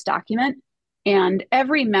in this document. And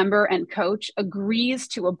every member and coach agrees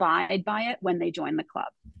to abide by it when they join the club.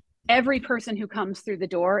 Every person who comes through the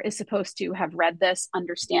door is supposed to have read this,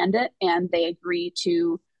 understand it, and they agree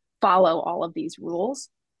to follow all of these rules.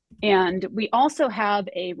 And we also have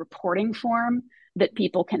a reporting form that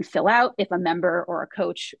people can fill out if a member or a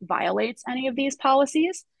coach violates any of these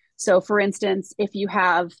policies. So, for instance, if you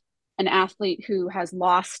have an athlete who has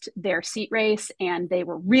lost their seat race and they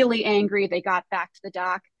were really angry, they got back to the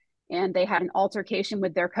dock and they had an altercation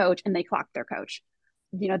with their coach and they clocked their coach,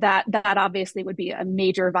 that obviously would be a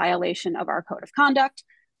major violation of our code of conduct.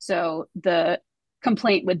 So the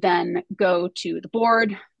complaint would then go to the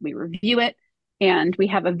board, we review it, and we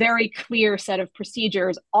have a very clear set of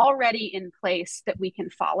procedures already in place that we can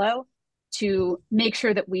follow to make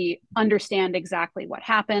sure that we understand exactly what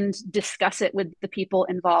happened, discuss it with the people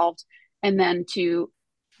involved, and then to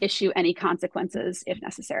issue any consequences if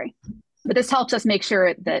necessary. But this helps us make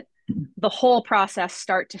sure that the whole process,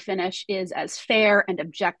 start to finish, is as fair and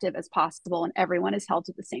objective as possible, and everyone is held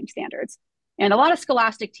to the same standards. And a lot of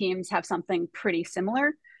scholastic teams have something pretty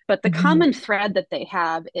similar, but the common thread that they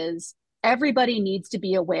have is everybody needs to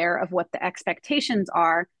be aware of what the expectations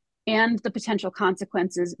are and the potential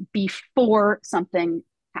consequences before something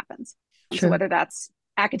happens. So whether that's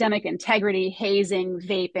academic integrity, hazing,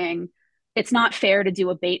 vaping, it's not fair to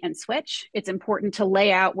do a bait and switch. It's important to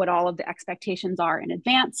lay out what all of the expectations are in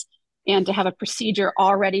advance and to have a procedure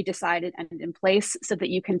already decided and in place so that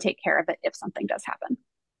you can take care of it if something does happen.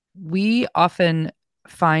 We often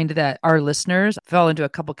find that our listeners fall into a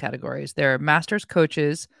couple categories. They're masters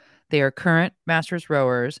coaches, they are current masters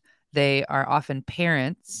rowers, they are often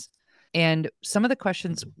parents. And some of the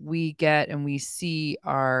questions we get and we see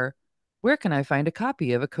are, where can I find a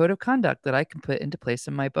copy of a code of conduct that I can put into place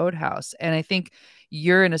in my boathouse? And I think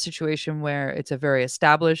you're in a situation where it's a very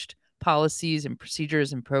established policies and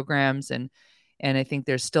procedures and programs. And I think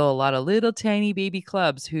there's still a lot of little tiny baby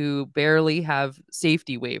clubs who barely have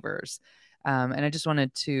safety waivers. And I just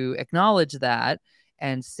wanted to acknowledge that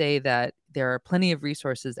and say that there are plenty of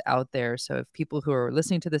resources out there. So if people who are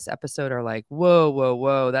listening to this episode are like, whoa, whoa,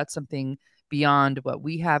 whoa, that's something beyond what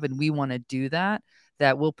we have and we want to do that,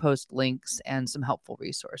 that we'll post links and some helpful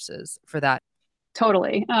resources for that.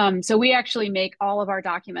 Totally. So we actually make all of our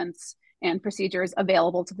documents and procedures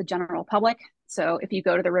available to the general public. So if you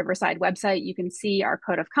go to the Riverside website, you can see our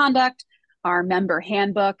code of conduct, our member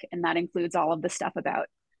handbook, and that includes all of the stuff about,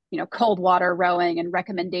 cold water rowing and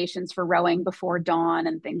recommendations for rowing before dawn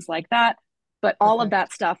and things like that. But all of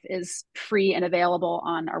that stuff is free and available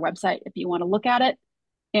on our website if you want to look at it.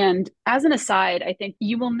 And as an aside, I think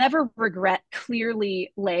you will never regret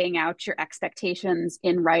clearly laying out your expectations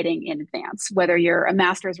in writing in advance, whether you're a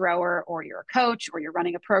master's rower or you're a coach or you're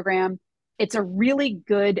running a program. It's a really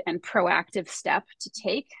good and proactive step to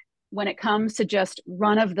take when it comes to just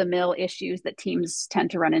run-of-the-mill issues that teams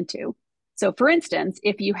tend to run into. So for instance,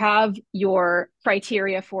 if you have your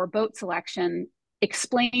criteria for boat selection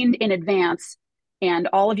explained in advance and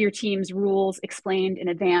all of your team's rules explained in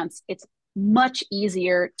advance, it's much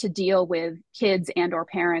easier to deal with kids and or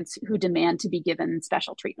parents who demand to be given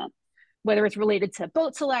special treatment, whether it's related to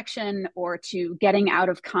boat selection or to getting out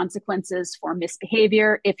of consequences for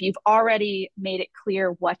misbehavior. If you've already made it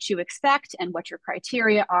clear what you expect and what your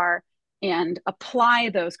criteria are and apply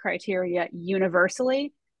those criteria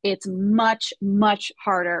universally, it's much, much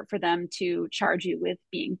harder for them to charge you with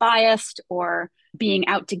being biased or being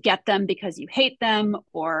out to get them because you hate them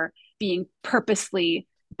or being purposely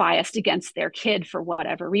biased against their kid for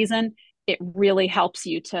whatever reason. It really helps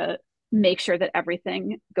you to make sure that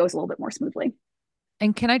everything goes a little bit more smoothly.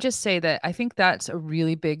 And can I just say that I think that's a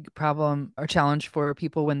really big problem or challenge for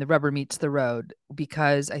people when the rubber meets the road,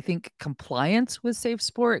 because I think compliance with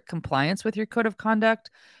SafeSport, compliance with your code of conduct,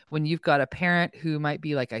 when you've got a parent who might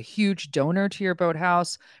be like a huge donor to your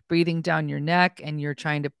boathouse, breathing down your neck, and you're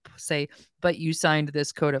trying to say, but you signed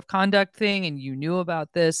this code of conduct thing and you knew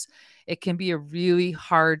about this. It can be a really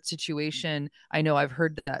hard situation. I know I've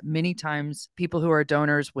heard that many times, people who are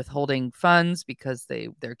donors withholding funds because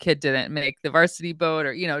their kid didn't make the varsity boat,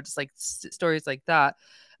 or just like stories like that.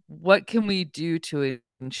 What can we do to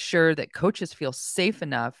ensure that coaches feel safe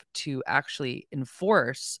enough to actually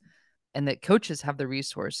enforce, and that coaches have the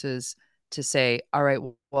resources to say, all right,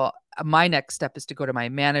 well, my next step is to go to my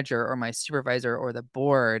manager or my supervisor or the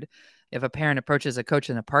board. If a parent approaches a coach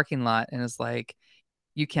in a parking lot and is like,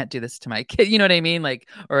 you can't do this to my kid. You know what I mean? Like,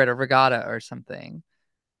 or at a regatta or something.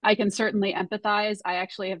 I can certainly empathize. I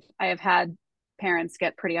have had parents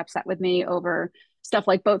get pretty upset with me over stuff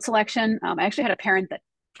like boat selection. I actually had a parent that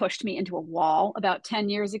pushed me into a wall about 10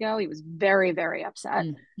 years ago. He was very, very upset.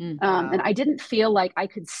 Wow. And I didn't feel like I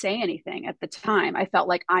could say anything at the time. I felt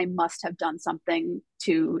like I must have done something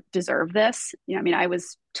to deserve this. You know, I mean, I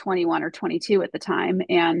was 21 or 22 at the time.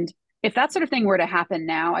 And if that sort of thing were to happen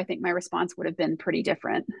now, I think my response would have been pretty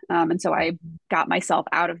different. And so I got myself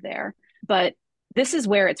out of there. But this is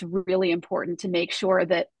where it's really important to make sure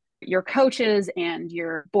that your coaches and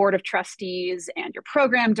your board of trustees and your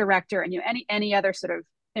program director and any other sort of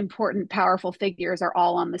important powerful figures are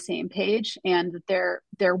all on the same page and that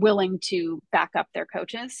they're willing to back up their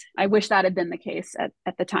coaches. I wish that had been the case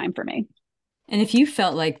at the time for me. And if you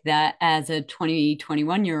felt like that as a 20,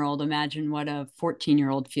 21-year-old, imagine what a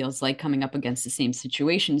 14-year-old feels like coming up against the same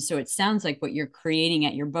situation. So it sounds like what you're creating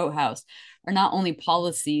at your boathouse are not only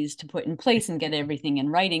policies to put in place and get everything in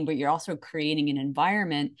writing, but you're also creating an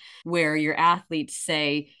environment where your athletes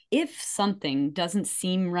say, if something doesn't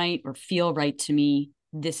seem right or feel right to me,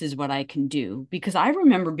 this is what I can do. Because I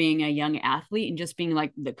remember being a young athlete and just being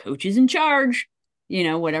like, the coach is in charge,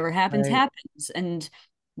 whatever happens, Right. happens. And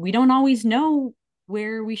we don't always know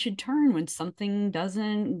where we should turn when something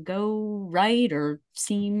doesn't go right or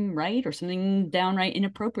seem right or something downright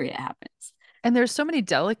inappropriate happens. And there's so many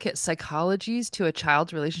delicate psychologies to a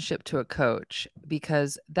child's relationship to a coach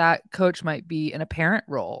because that coach might be in a parent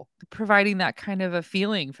role, providing that kind of a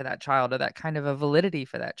feeling for that child or that kind of a validity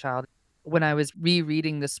for that child. When I was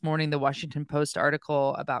rereading this morning the Washington Post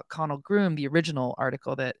article about Connell Groom, the original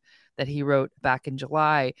article that he wrote back in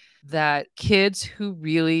July, that kids who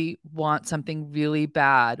really want something really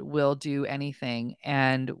bad will do anything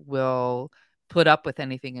and will put up with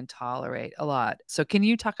anything and tolerate a lot. So can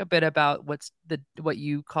you talk a bit about what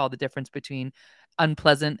you call the difference between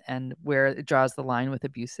unpleasant and where it draws the line with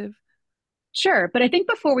abusive? Sure. But I think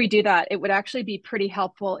before we do that, it would actually be pretty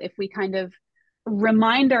helpful if we kind of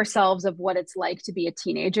remind ourselves of what it's like to be a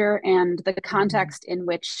teenager and the Mhm. context in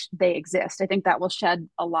which they exist. I think that will shed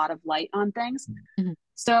a lot of light on things. Mhm.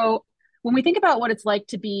 So when we think about what it's like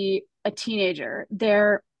to be a teenager,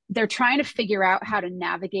 they're trying to figure out how to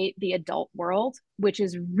navigate the adult world, which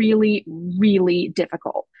is really, really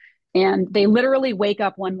difficult. And they literally wake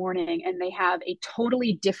up one morning and they have a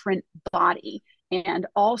totally different body and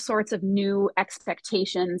all sorts of new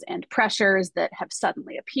expectations and pressures that have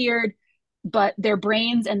suddenly appeared. But their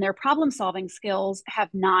brains and their problem solving skills have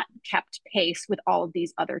not kept pace with all of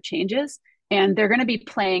these other changes. And they're going to be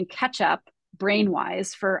playing catch up brain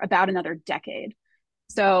wise for about another decade.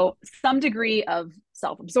 So, some degree of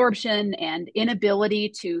self absorption and inability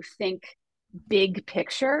to think big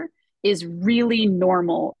picture is really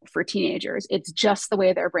normal for teenagers. It's just the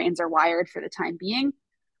way their brains are wired for the time being.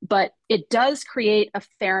 But it does create a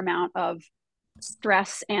fair amount of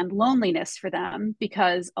stress and loneliness for them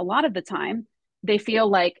because a lot of the time they feel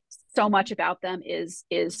like so much about them is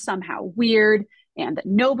somehow weird and that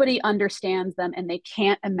nobody understands them and they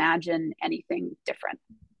can't imagine anything different.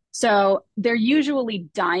 So they're usually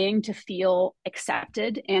dying to feel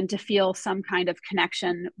accepted and to feel some kind of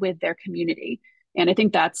connection with their community. And I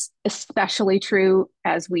think that's especially true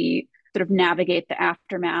as we sort of navigate the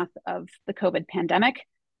aftermath of the COVID pandemic.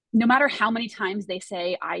 No matter how many times they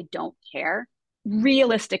say, I don't care,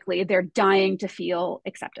 realistically, they're dying to feel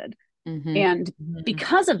accepted. Mhm. And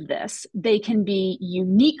because of this, they can be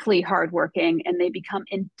uniquely hardworking and they become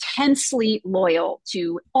intensely loyal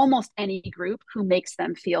to almost any group who makes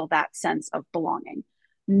them feel that sense of belonging.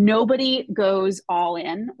 Nobody goes all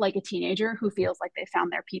in like a teenager who feels like they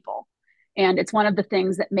found their people. And it's one of the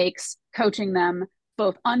things that makes coaching them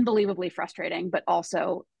both unbelievably frustrating, but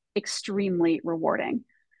also extremely rewarding.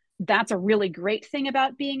 That's a really great thing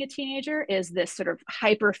about being a teenager is this sort of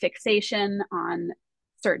hyper fixation on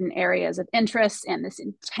certain areas of interest and this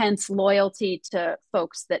intense loyalty to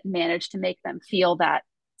folks that manage to make them feel that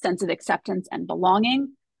sense of acceptance and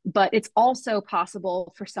belonging. But it's also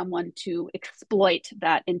possible for someone to exploit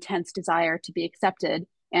that intense desire to be accepted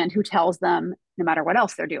and who tells them, no matter what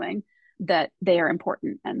else they're doing, that they are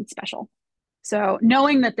important and special. So,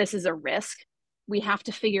 knowing that this is a risk, we have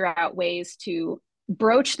to figure out ways to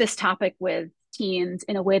broach this topic with teens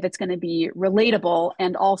in a way that's going to be relatable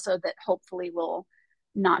and also that hopefully will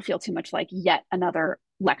not feel too much like yet another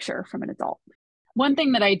lecture from an adult. One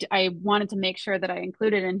thing that I wanted to make sure that I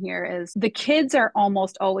included in here is the kids are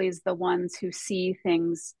almost always the ones who see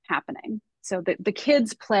things happening. So the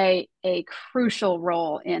kids play a crucial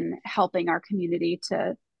role in helping our community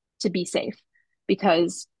to be safe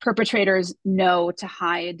because perpetrators know to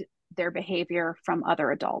hide their behavior from other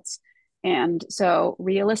adults. And so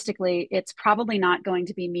realistically, it's probably not going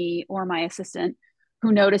to be me or my assistant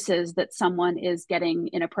who notices that someone is getting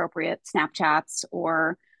inappropriate Snapchats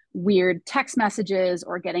or weird text messages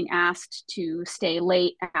or getting asked to stay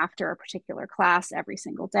late after a particular class every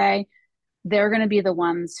single day. They're going to be the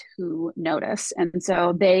ones who notice. And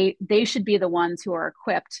so they should be the ones who are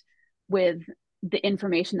equipped with the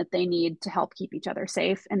information that they need to help keep each other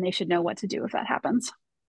safe. And they should know what to do if that happens.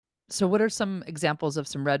 So, what are some examples of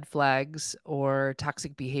some red flags or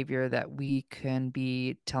toxic behavior that we can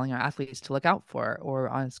be telling our athletes to look out for or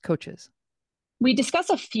as coaches? We discuss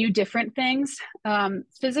a few different things.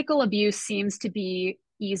 Physical abuse seems to be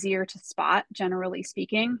easier to spot, generally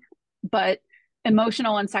speaking, but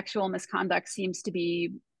emotional and sexual misconduct seems to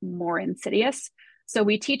be more insidious. So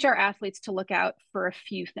we teach our athletes to look out for a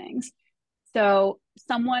few things. So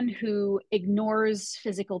someone who ignores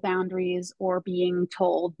physical boundaries or being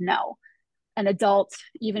told no. An adult,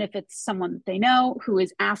 even if it's someone that they know, who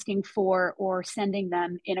is asking for or sending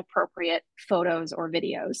them inappropriate photos or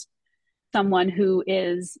videos. Someone who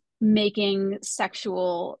is making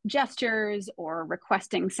sexual gestures or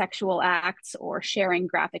requesting sexual acts or sharing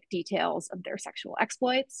graphic details of their sexual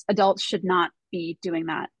exploits. Adults should not be doing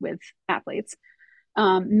that with athletes.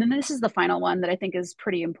 And then this is the final one that I think is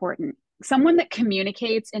pretty important. Someone that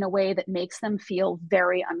communicates in a way that makes them feel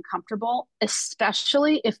very uncomfortable,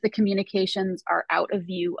 especially if the communications are out of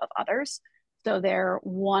view of others. So they're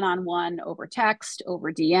one-on-one over text,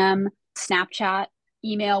 over DM, Snapchat,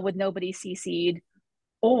 email with nobody CC'd,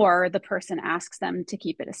 or the person asks them to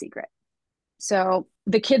keep it a secret. So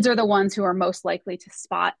the kids are the ones who are most likely to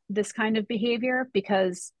spot this kind of behavior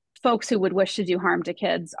because folks who would wish to do harm to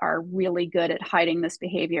kids are really good at hiding this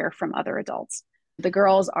behavior from other adults. The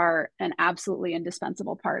girls are an absolutely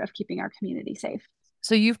indispensable part of keeping our community safe.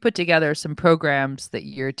 So you've put together some programs that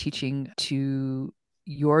you're teaching to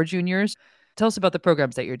your juniors. Tell us about the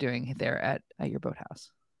programs that you're doing there at your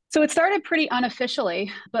boathouse. So it started pretty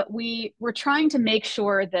unofficially, but we were trying to make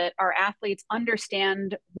sure that our athletes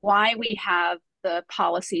understand why we have the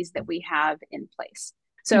policies that we have in place.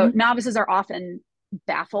 So novices are often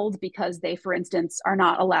baffled because they, for instance, are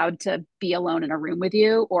not allowed to be alone in a room with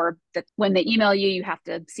you, or that when they email you, you have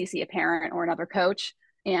to CC a parent or another coach,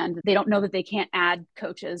 and they don't know that they can't add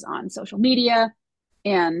coaches on social media.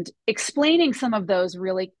 And explaining some of those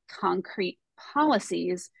really concrete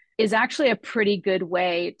policies is actually a pretty good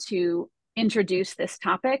way to introduce this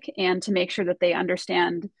topic and to make sure that they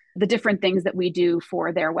understand the different things that we do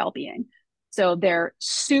for their well-being. So they're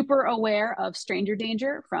super aware of stranger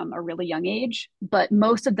danger from a really young age, but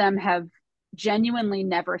most of them have genuinely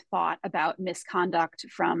never thought about misconduct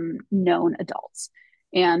from known adults.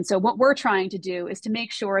 And so what we're trying to do is to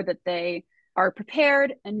make sure that they are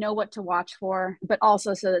prepared and know what to watch for, but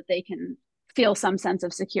also so that they can feel some sense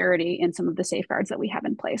of security in some of the safeguards that we have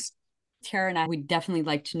in place. Tara and I would definitely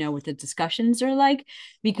like to know what the discussions are like,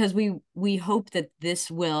 because we hope that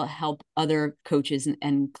this will help other coaches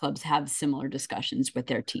and clubs have similar discussions with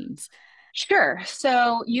their teams. Sure.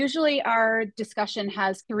 So usually our discussion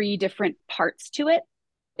has 3 different parts to it.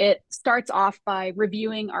 It starts off by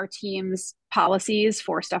reviewing our team's policies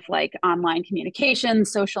for stuff like online communication,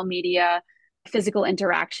 social media, physical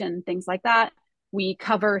interaction, things like that. We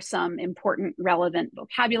cover some important relevant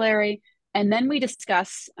vocabulary, and then we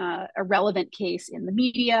discuss a relevant case in the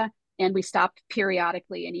media, and we stop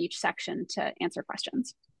periodically in each section to answer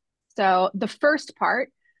questions. So the first part,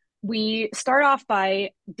 we start off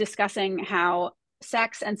by discussing how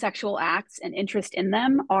sex and sexual acts and interest in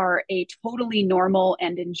them are a totally normal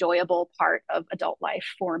and enjoyable part of adult life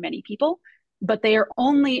for many people, but they are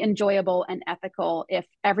only enjoyable and ethical if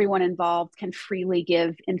everyone involved can freely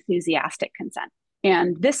give enthusiastic consent.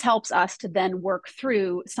 And this helps us to then work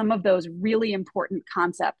through some of those really important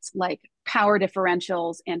concepts like power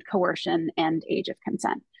differentials and coercion and age of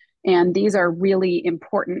consent. And these are really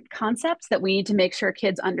important concepts that we need to make sure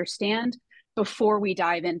kids understand before we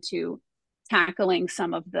dive into tackling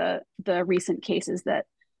some of the recent cases that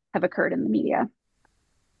have occurred in the media.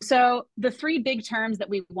 So the 3 big terms that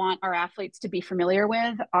we want our athletes to be familiar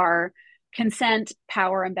with are consent,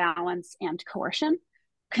 power imbalance, and coercion.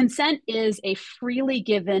 Consent is a freely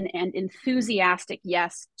given and enthusiastic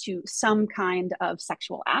yes to some kind of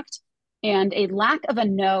sexual act. And a lack of a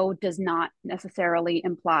no does not necessarily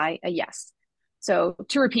imply a yes. So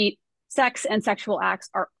to repeat, sex and sexual acts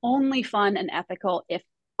are only fun and ethical if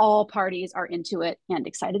all parties are into it and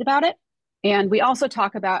excited about it. And we also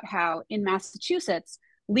talk about how in Massachusetts,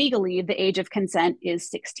 legally, the age of consent is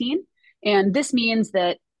 16. And this means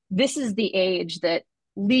that this is the age that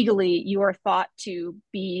legally you are thought to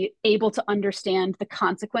be able to understand the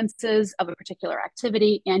consequences of a particular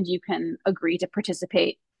activity, and you can agree to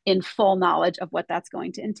participate in full knowledge of what that's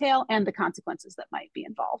going to entail and the consequences that might be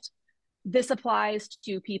involved. This applies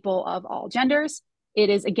to people of all genders. It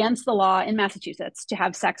is against the law in Massachusetts to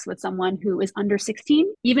have sex with someone who is under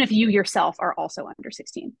 16, even if you yourself are also under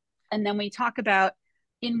 16. And then we talk about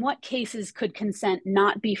in what cases could consent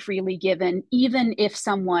not be freely given, even if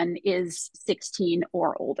someone is 16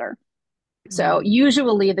 or older. So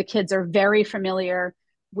usually the kids are very familiar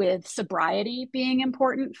with sobriety being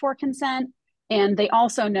important for consent. And they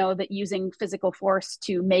also know that using physical force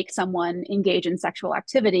to make someone engage in sexual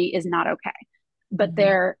activity is not okay. But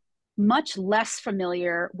they're much less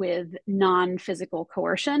familiar with non-physical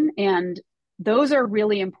coercion. And those are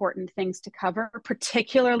really important things to cover,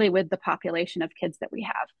 particularly with the population of kids that we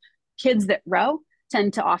have. Kids that row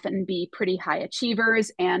tend to often be pretty high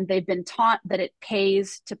achievers, and they've been taught that it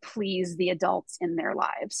pays to please the adults in their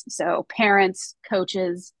lives. So parents,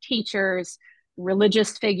 coaches, teachers,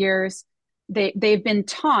 religious figures, they've been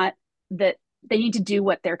taught that they need to do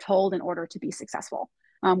what they're told in order to be successful,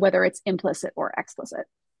 whether it's implicit or explicit.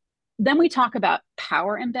 Then we talk about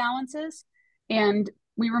power imbalances, and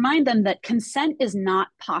we remind them that consent is not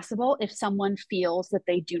possible if someone feels that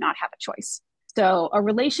they do not have a choice. So a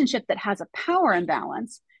relationship that has a power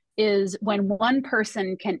imbalance is when one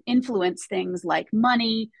person can influence things like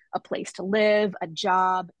money, a place to live, a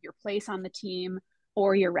job, your place on the team,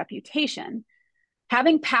 or your reputation.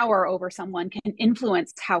 Having power over someone can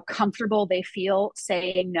influence how comfortable they feel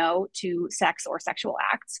saying no to sex or sexual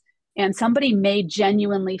acts. And somebody may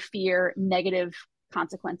genuinely fear negative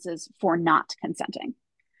consequences for not consenting.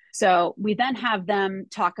 So we then have them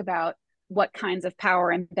talk about what kinds of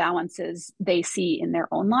power imbalances they see in their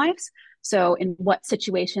own lives. So in what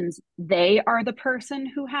situations they are the person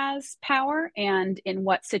who has power, and in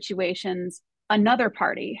what situations another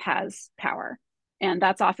party has power. And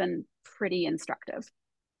that's often pretty instructive.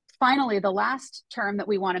 Finally, the last term that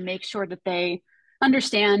we want to make sure that they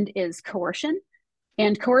understand is coercion.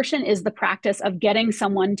 And coercion is the practice of getting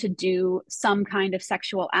someone to do some kind of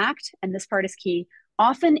sexual act, and this part is key,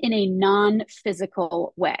 often in a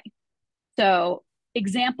non-physical way. So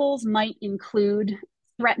examples might include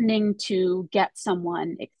threatening to get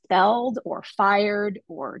someone expelled or fired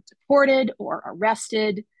or deported or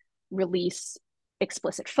arrested, release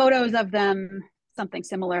explicit photos of them, something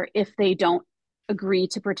similar, if they don't agree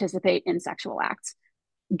to participate in sexual acts.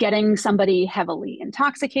 Getting somebody heavily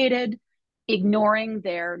intoxicated, ignoring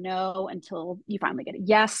their no until you finally get a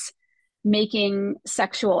yes, making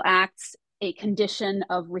sexual acts a condition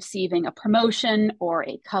of receiving a promotion or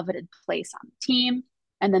a coveted place on the team.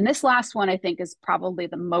 And then this last one, I think, is probably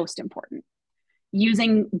the most important,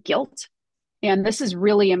 using guilt. And this is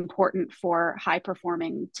really important for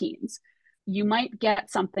high-performing teens. You might get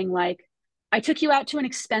something like, I took you out to an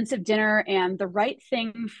expensive dinner, and the right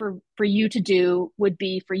thing for you to do would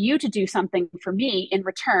be for you to do something for me in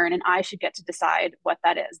return, and I should get to decide what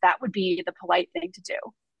that is. That would be the polite thing to do.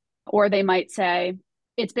 Or they might say,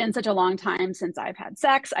 it's been such a long time since I've had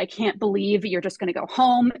sex. I can't believe you're just going to go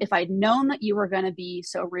home. If I'd known that you were going to be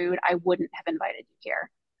so rude, I wouldn't have invited you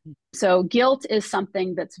here. So guilt is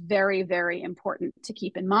something that's very, very important to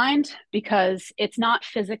keep in mind, because it's not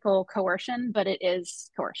physical coercion, but it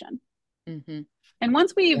is coercion. And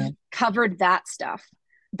once we've covered that stuff,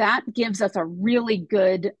 that gives us a really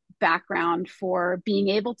good background for being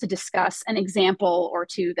able to discuss an example or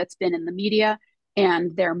two that's been in the media,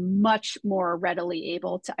 and they're much more readily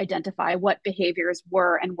able to identify what behaviors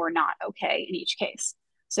were and were not okay in each case.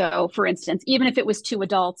 So for instance, even if it was two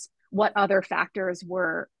adults, what other factors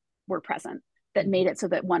were present that made it so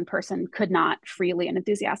that one person could not freely and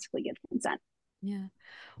enthusiastically give consent? Yeah.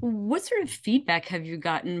 What sort of feedback have you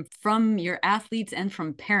gotten from your athletes and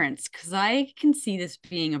from parents? Because I can see this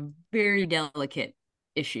being a very delicate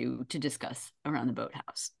issue to discuss around the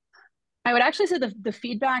boathouse. I would actually say the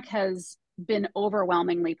feedback has been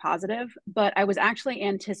overwhelmingly positive, but I was actually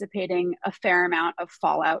anticipating a fair amount of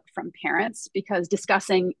fallout from parents, because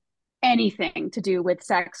discussing anything to do with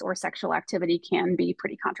sex or sexual activity can be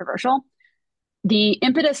pretty controversial. The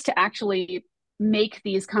impetus to actually make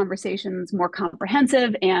these conversations more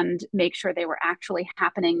comprehensive and make sure they were actually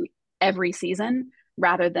happening every season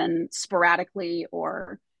rather than sporadically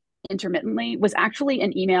or intermittently was actually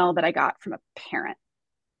an email that I got from a parent.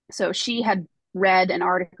 So she had read an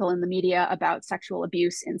article in the media about sexual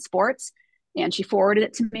abuse in sports, and she forwarded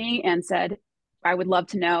it to me and said, I would love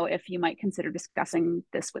to know if you might consider discussing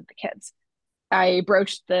this with the kids. I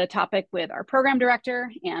broached the topic with our program director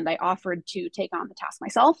and I offered to take on the task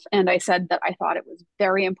myself. And I said that I thought it was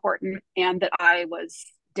very important and that I was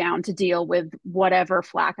down to deal with whatever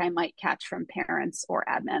flack I might catch from parents or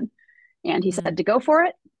admin. And he said to go for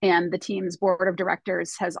it. And the team's board of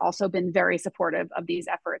directors has also been very supportive of these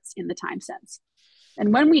efforts in the time since.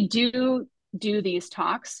 And when we do these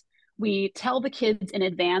talks, we tell the kids in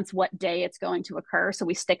advance what day it's going to occur. So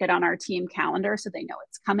we stick it on our team calendar so they know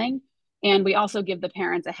it's coming. And we also give the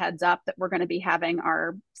parents a heads up that we're going to be having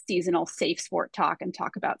our seasonal SafeSport talk and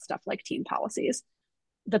talk about stuff like team policies.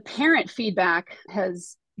 The parent feedback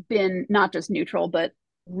has been not just neutral, but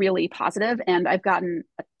really positive. And I've gotten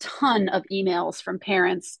a ton of emails from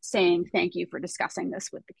parents saying, thank you for discussing this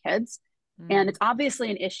with the kids. And it's obviously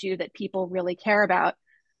an issue that people really care about,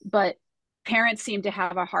 but parents seem to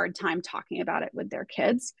have a hard time talking about it with their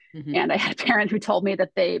kids. And I had a parent who told me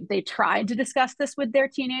that they tried to discuss this with their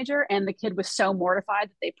teenager and the kid was so mortified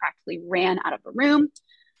that they practically ran out of the room.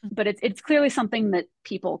 But it's clearly something that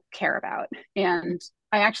people care about. And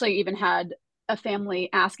I actually even had a family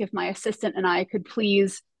ask if my assistant and I could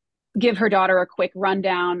please give her daughter a quick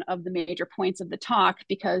rundown of the major points of the talk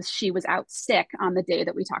because she was out sick on the day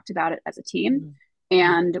that we talked about it as a team.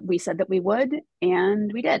 And we said that we would,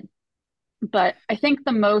 and we did. But I think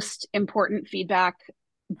the most important feedback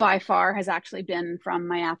by far has actually been from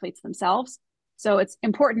my athletes themselves. So it's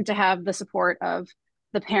important to have the support of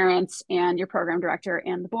the parents and your program director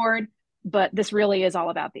and the board, but this really is all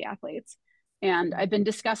about the athletes. And I've been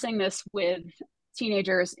discussing this with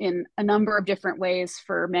teenagers in a number of different ways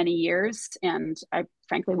for many years. And I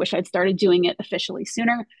frankly wish I'd started doing it officially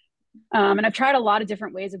sooner. And I've tried a lot of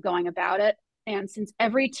different ways of going about it. And since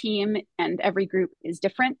every team and every group is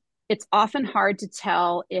different, it's often hard to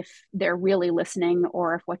tell if they're really listening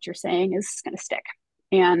or if what you're saying is going to stick.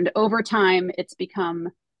 And over time, it's become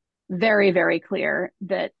very, very clear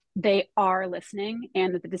that they are listening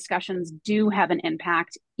and that the discussions do have an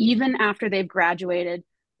impact even after they've graduated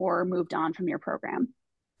or moved on from your program.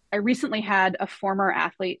 I recently had a former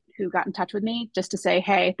athlete who got in touch with me just to say,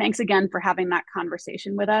 hey, thanks again for having that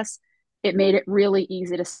conversation with us. It made it really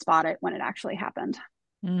easy to spot it when it actually happened.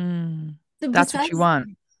 That's what you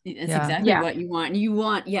want. That's exactly what you want. You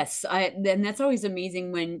want, yes. And that's always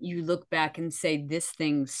amazing when you look back and say this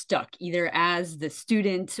thing stuck, either as the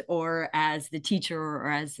student or as the teacher or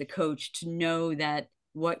as the coach, to know that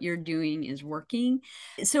what you're doing is working.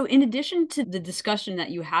 So in addition to the discussion that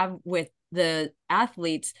you have with the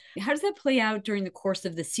athletes, how does that play out during the course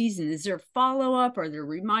of the season? Is there follow-up? Are there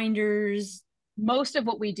reminders? Most of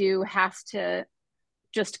what we do has to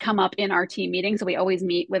just come up in our team meetings. So we always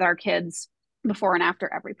meet with our kids before and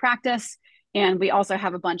after every practice. And we also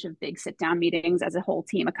have a bunch of big sit-down meetings as a whole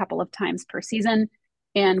team a couple of times per season.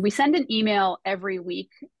 And we send an email every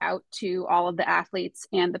week out to all of the athletes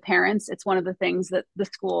and the parents. It's one of the things that the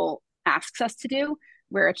school asks us to do,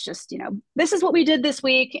 where it's just, this is what we did this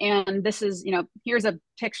week. And this is, here's a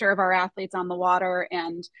picture of our athletes on the water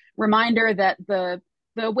and reminder that the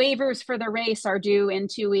waivers for the race are due in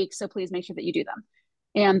 2 weeks. So please make sure that you do them.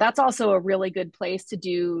 And that's also a really good place to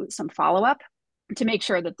do some follow-up to make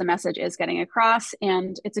sure that the message is getting across.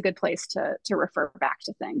 And it's a good place to refer back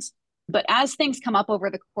to things. But as things come up over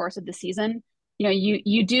the course of the season,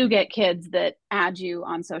 you do get kids that add you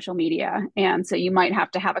on social media. And so you might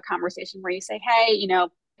have to have a conversation where you say, hey,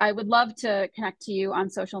 I would love to connect to you on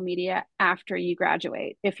social media after you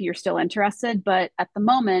graduate if you're still interested. But at the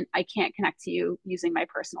moment, I can't connect to you using my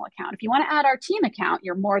personal account. If you want to add our team account,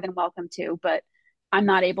 you're more than welcome to. But I'm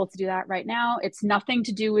not able to do that right now. It's nothing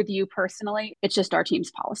to do with you personally. It's just our team's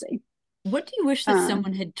policy. What do you wish that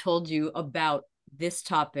someone had told you about this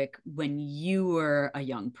topic when you were a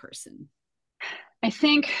young person? I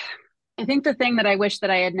think the thing that I wish that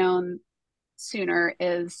I had known sooner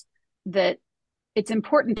is that it's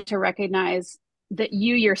important to recognize that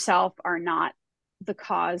you yourself are not the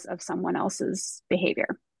cause of someone else's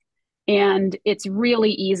behavior. And it's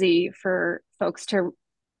really easy for folks to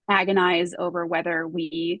agonize over whether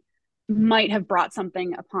we might have brought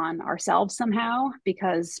something upon ourselves somehow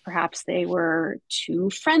because perhaps they were too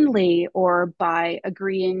friendly, or by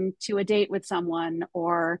agreeing to a date with someone,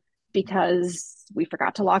 or because we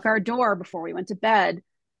forgot to lock our door before we went to bed,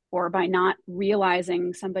 or by not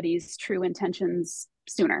realizing somebody's true intentions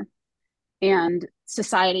sooner. And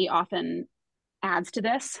society often adds to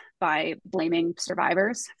this by blaming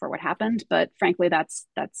survivors for what happened. But frankly, that's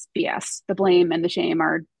BS. The blame and the shame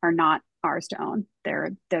are not ours to own.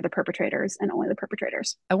 They're the perpetrators and only the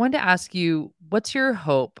perpetrators. I wanted to ask you, what's your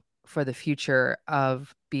hope for the future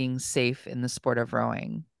of being safe in the sport of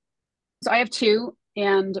rowing? So I have two.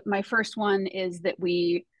 And my first one is that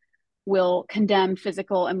we will condemn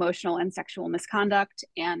physical, emotional, and sexual misconduct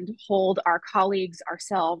and hold our colleagues,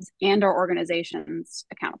 ourselves, and our organizations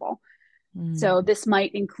accountable. So this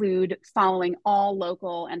might include following all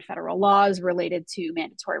local and federal laws related to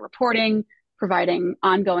mandatory reporting, providing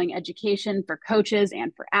ongoing education for coaches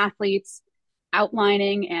and for athletes,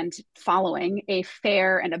 outlining and following a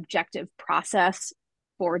fair and objective process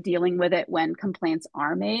for dealing with it when complaints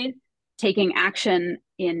are made, taking action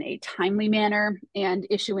in a timely manner, and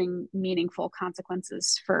issuing meaningful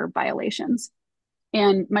consequences for violations.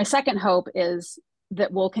 And my second hope is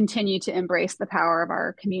that we'll continue to embrace the power of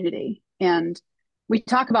our community. And we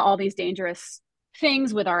talk about all these dangerous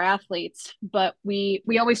things with our athletes, but we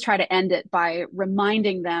always try to end it by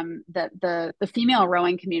reminding them that the female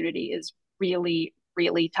rowing community is really,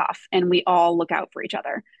 really tough, and we all look out for each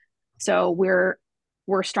other. So we're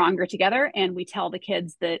stronger together, and we tell the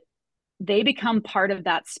kids that they become part of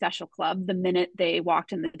that special club the minute they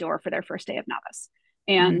walked in the door for their first day of novice.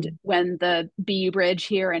 And when the BU Bridge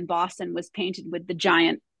here in Boston was painted with the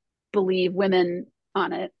giant "Believe Women"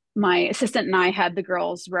 on it, my assistant and I had the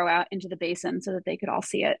girls row out into the basin so that they could all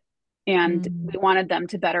see it. And we wanted them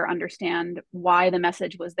to better understand why the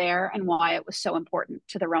message was there and why it was so important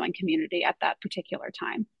to the rowing community at that particular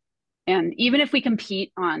time. And even if we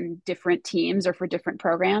compete on different teams or for different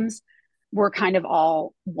programs, we're kind of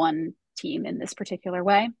all one team in this particular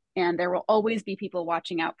way. And there will always be people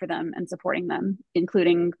watching out for them and supporting them,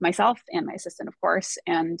 including myself and my assistant, of course.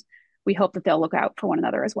 And we hope that they'll look out for one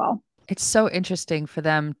another as well. It's so interesting for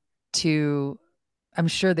them to, I'm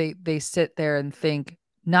sure they sit there and think,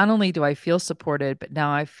 not only do I feel supported, but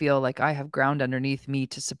now I feel like I have ground underneath me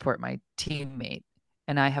to support my teammate.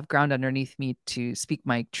 And I have ground underneath me to speak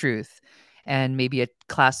my truth, and maybe a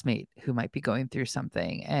classmate who might be going through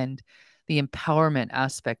something. And the empowerment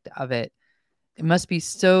aspect of it, it must be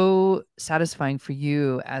so satisfying for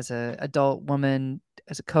you as an adult woman,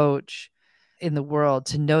 as a coach in the world,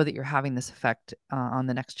 to know that you're having this effect on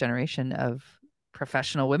the next generation of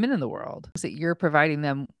professional women in the world. That you're providing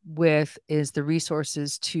them with is the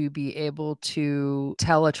resources to be able to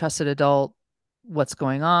tell a trusted adult what's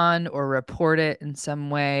going on or report it in some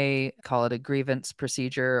way, call it a grievance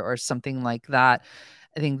procedure or something like that.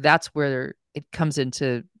 I think that's where it comes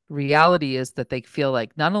into reality, is that they feel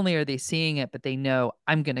like not only are they seeing it, but they know,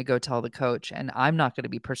 I'm going to go tell the coach and I'm not going to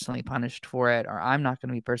be personally punished for it, or I'm not going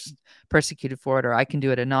to be persecuted for it, or I can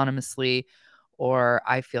do it anonymously, or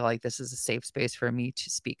I feel like this is a safe space for me to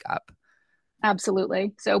speak up.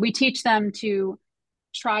 Absolutely. So we teach them to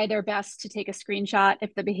try their best to take a screenshot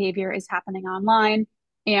if the behavior is happening online,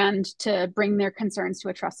 and to bring their concerns to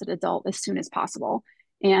a trusted adult as soon as possible.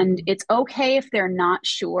 And it's okay if they're not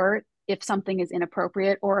sure if something is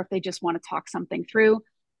inappropriate or if they just want to talk something through.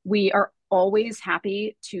 We are always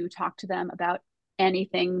happy to talk to them about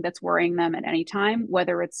anything that's worrying them at any time,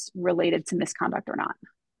 whether it's related to misconduct or not.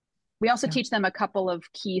 We also teach them a couple of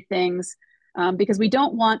key things because we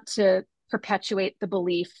don't want to perpetuate the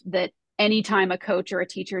belief that anytime a coach or a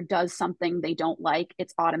teacher does something they don't like,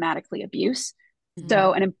 it's automatically abuse.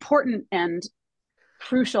 So an important and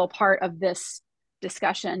crucial part of this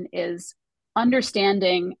discussion is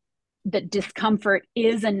understanding that discomfort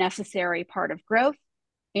is a necessary part of growth,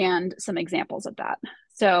 and some examples of that.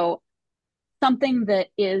 So something that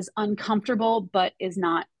is uncomfortable but is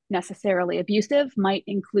not necessarily abusive might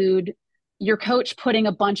include your coach putting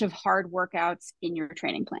a bunch of hard workouts in your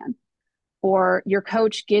training plan, or your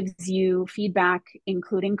coach gives you feedback,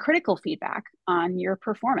 including critical feedback on your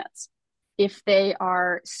performance. If they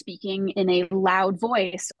are speaking in a loud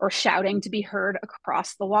voice or shouting to be heard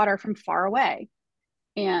across the water from far away.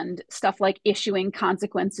 And stuff like issuing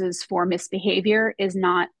consequences for misbehavior is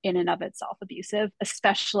not in and of itself abusive,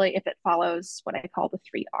 especially if it follows what I call the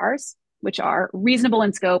 3 R's, which are reasonable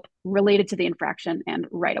in scope, related to the infraction, and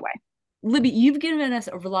right away. Libby, you've given us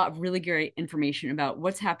a lot of really great information about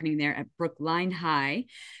what's happening there at Brookline High.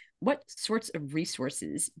 What sorts of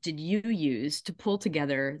resources did you use to pull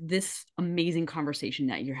together this amazing conversation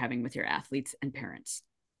that you're having with your athletes and parents?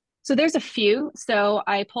 So there's a few. So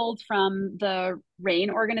I pulled from the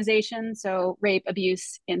RAIN organization, so Rape,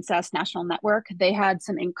 Abuse, Incest National Network. They had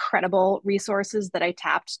some incredible resources that I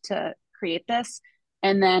tapped to create this.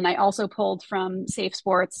 And then I also pulled from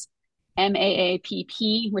SafeSport's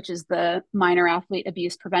MAAPP, which is the Minor Athlete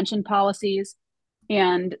Abuse Prevention Policies.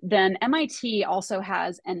 And then MIT also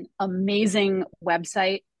has an amazing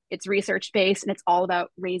website. It's research-based, and it's all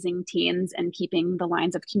about raising teens and keeping the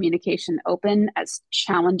lines of communication open, as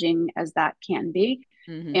challenging as that can be.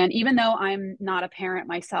 And even though I'm not a parent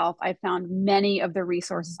myself, I've found many of the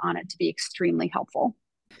resources on it to be extremely helpful.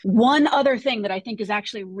 One other thing that I think is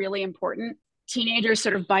actually really important teenagers,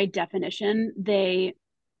 sort of by definition, they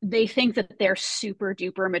think that they're super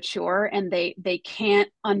duper mature, and they can't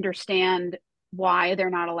understand why they're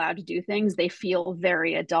not allowed to do things. They feel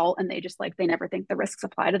very adult, and they never think the risks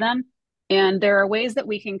apply to them. And there are ways that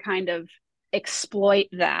we can kind of exploit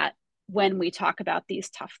that when we talk about these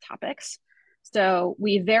tough topics. So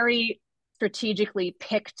we very strategically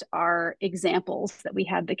picked our examples that we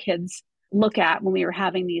had the kids look at when we were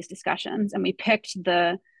having these discussions. And we picked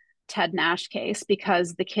the Ted Nash case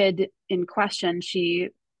because the kid in question, she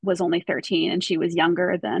was only 13 and she was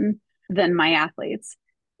younger than my athletes.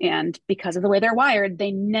 And because of the way they're wired,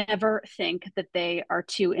 they never think that they are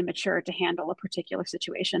too immature to handle a particular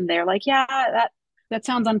situation. They're like, yeah, that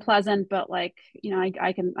sounds unpleasant, but like,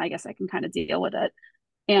 I guess I can kind of deal with it.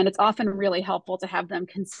 And it's often really helpful to have them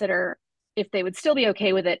consider if they would still be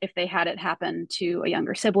okay with it if they had it happen to a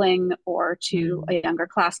younger sibling or to a younger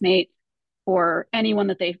classmate or anyone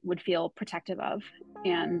that they would feel protective of.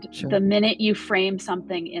 And the minute you frame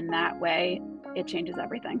something in that way, it changes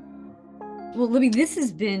everything. Well, Libby, this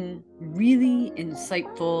has been really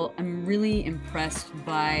insightful. I'm really impressed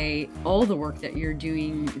by all the work that you're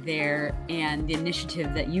doing there and the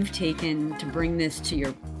initiative that you've taken to bring this to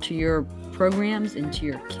your programs and to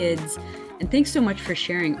your kids. And thanks so much for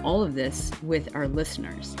sharing all of this with our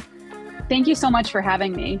listeners. Thank you so much for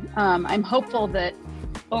having me. I'm hopeful that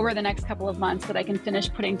over the next couple of months that I can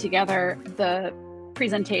finish putting together the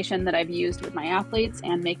presentation that I've used with my athletes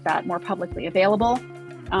and make that more publicly available.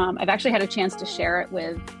 I've actually had a chance to share it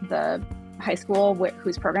with the high school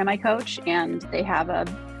whose program I coach, and they have a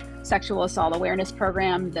sexual assault awareness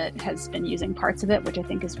program that has been using parts of it, which I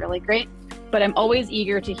think is really great. But I'm always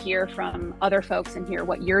eager to hear from other folks and hear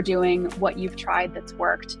what you're doing, what you've tried that's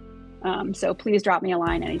worked. So please drop me a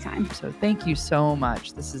line anytime. So thank you so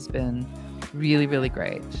much. This has been really, really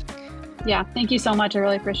great. Yeah, thank you so much. I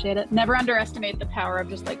really appreciate it. Never underestimate the power of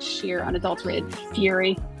just like sheer unadulterated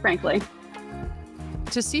fury, frankly.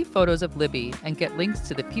 To see photos of Libby and get links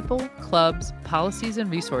to the people, clubs, policies,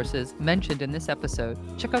 and resources mentioned in this episode,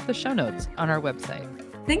 check out the show notes on our website.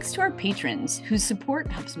 Thanks to our patrons whose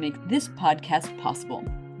support helps make this podcast possible.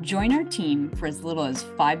 Join our team for as little as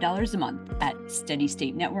 $5 a month at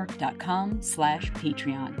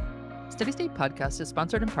steadystatenetwork.com/Patreon. Steady State Podcast is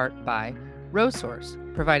sponsored in part by RoSource,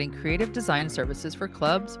 providing creative design services for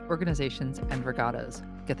clubs, organizations, and regattas.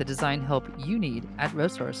 Get the design help you need at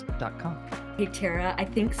rosource.com. Hey, Tara, I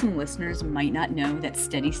think some listeners might not know that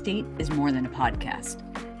Steady State is more than a podcast.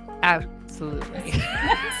 Absolutely.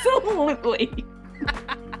 Absolutely.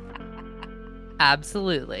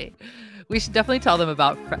 Absolutely. We should definitely tell them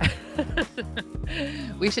about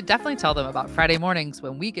Friday mornings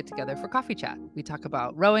when we get together for coffee chat. We talk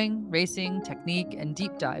about rowing, racing, technique, and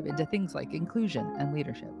deep dive into things like inclusion and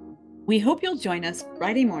leadership. We hope you'll join us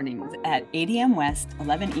Friday mornings at 8 a.m. West,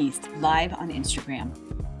 11 East, live on Instagram.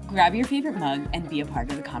 Grab your favorite mug and be a part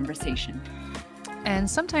of the conversation. And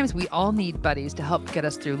sometimes we all need buddies to help get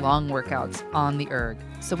us through long workouts on the erg.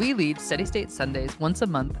 So we lead Steady State Sundays once a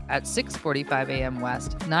month at 6:45 a.m.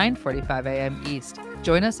 West, 9:45 a.m. East.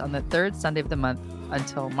 Join us on the third Sunday of the month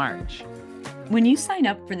until March. When you sign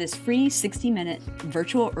up for this free 60-minute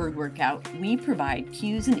virtual erg workout, we provide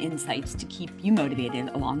cues and insights to keep you motivated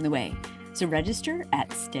along the way. So register at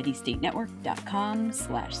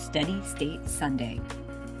steadystatenetwork.com/steadystatesunday.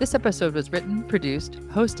 This episode was written, produced,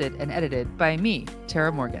 hosted, and edited by me,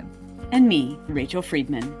 Tara Morgan. And me, Rachel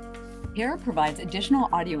Friedman. Tara provides additional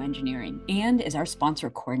audio engineering and is our sponsor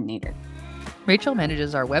coordinator. Rachel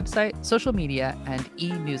manages our website, social media, and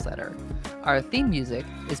e-newsletter. Our theme music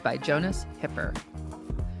is by Jonas Hipper.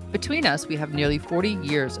 Between us, we have nearly 40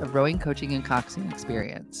 years of rowing, coaching, and coxing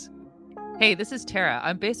experience. Hey, this is Tara.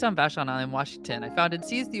 I'm based on Vashon Island, Washington. I founded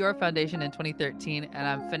Seize the Oar Foundation in 2013, and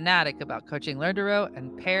I'm fanatic about coaching Learn to Row,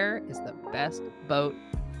 and Pair is the best boat.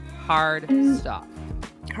 Hard stop.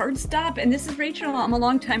 Hard stop. And this is Rachel. I'm a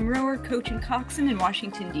longtime rower, coach, and coxswain in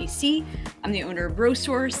Washington, D.C. I'm the owner of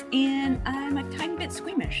RoSource, and I'm a tiny bit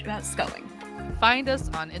squeamish about sculling. Find us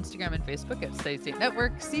on Instagram and Facebook at Steady State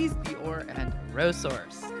Network, Seize the Oar, and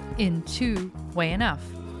RoSource. In two, way enough.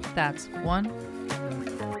 That's one.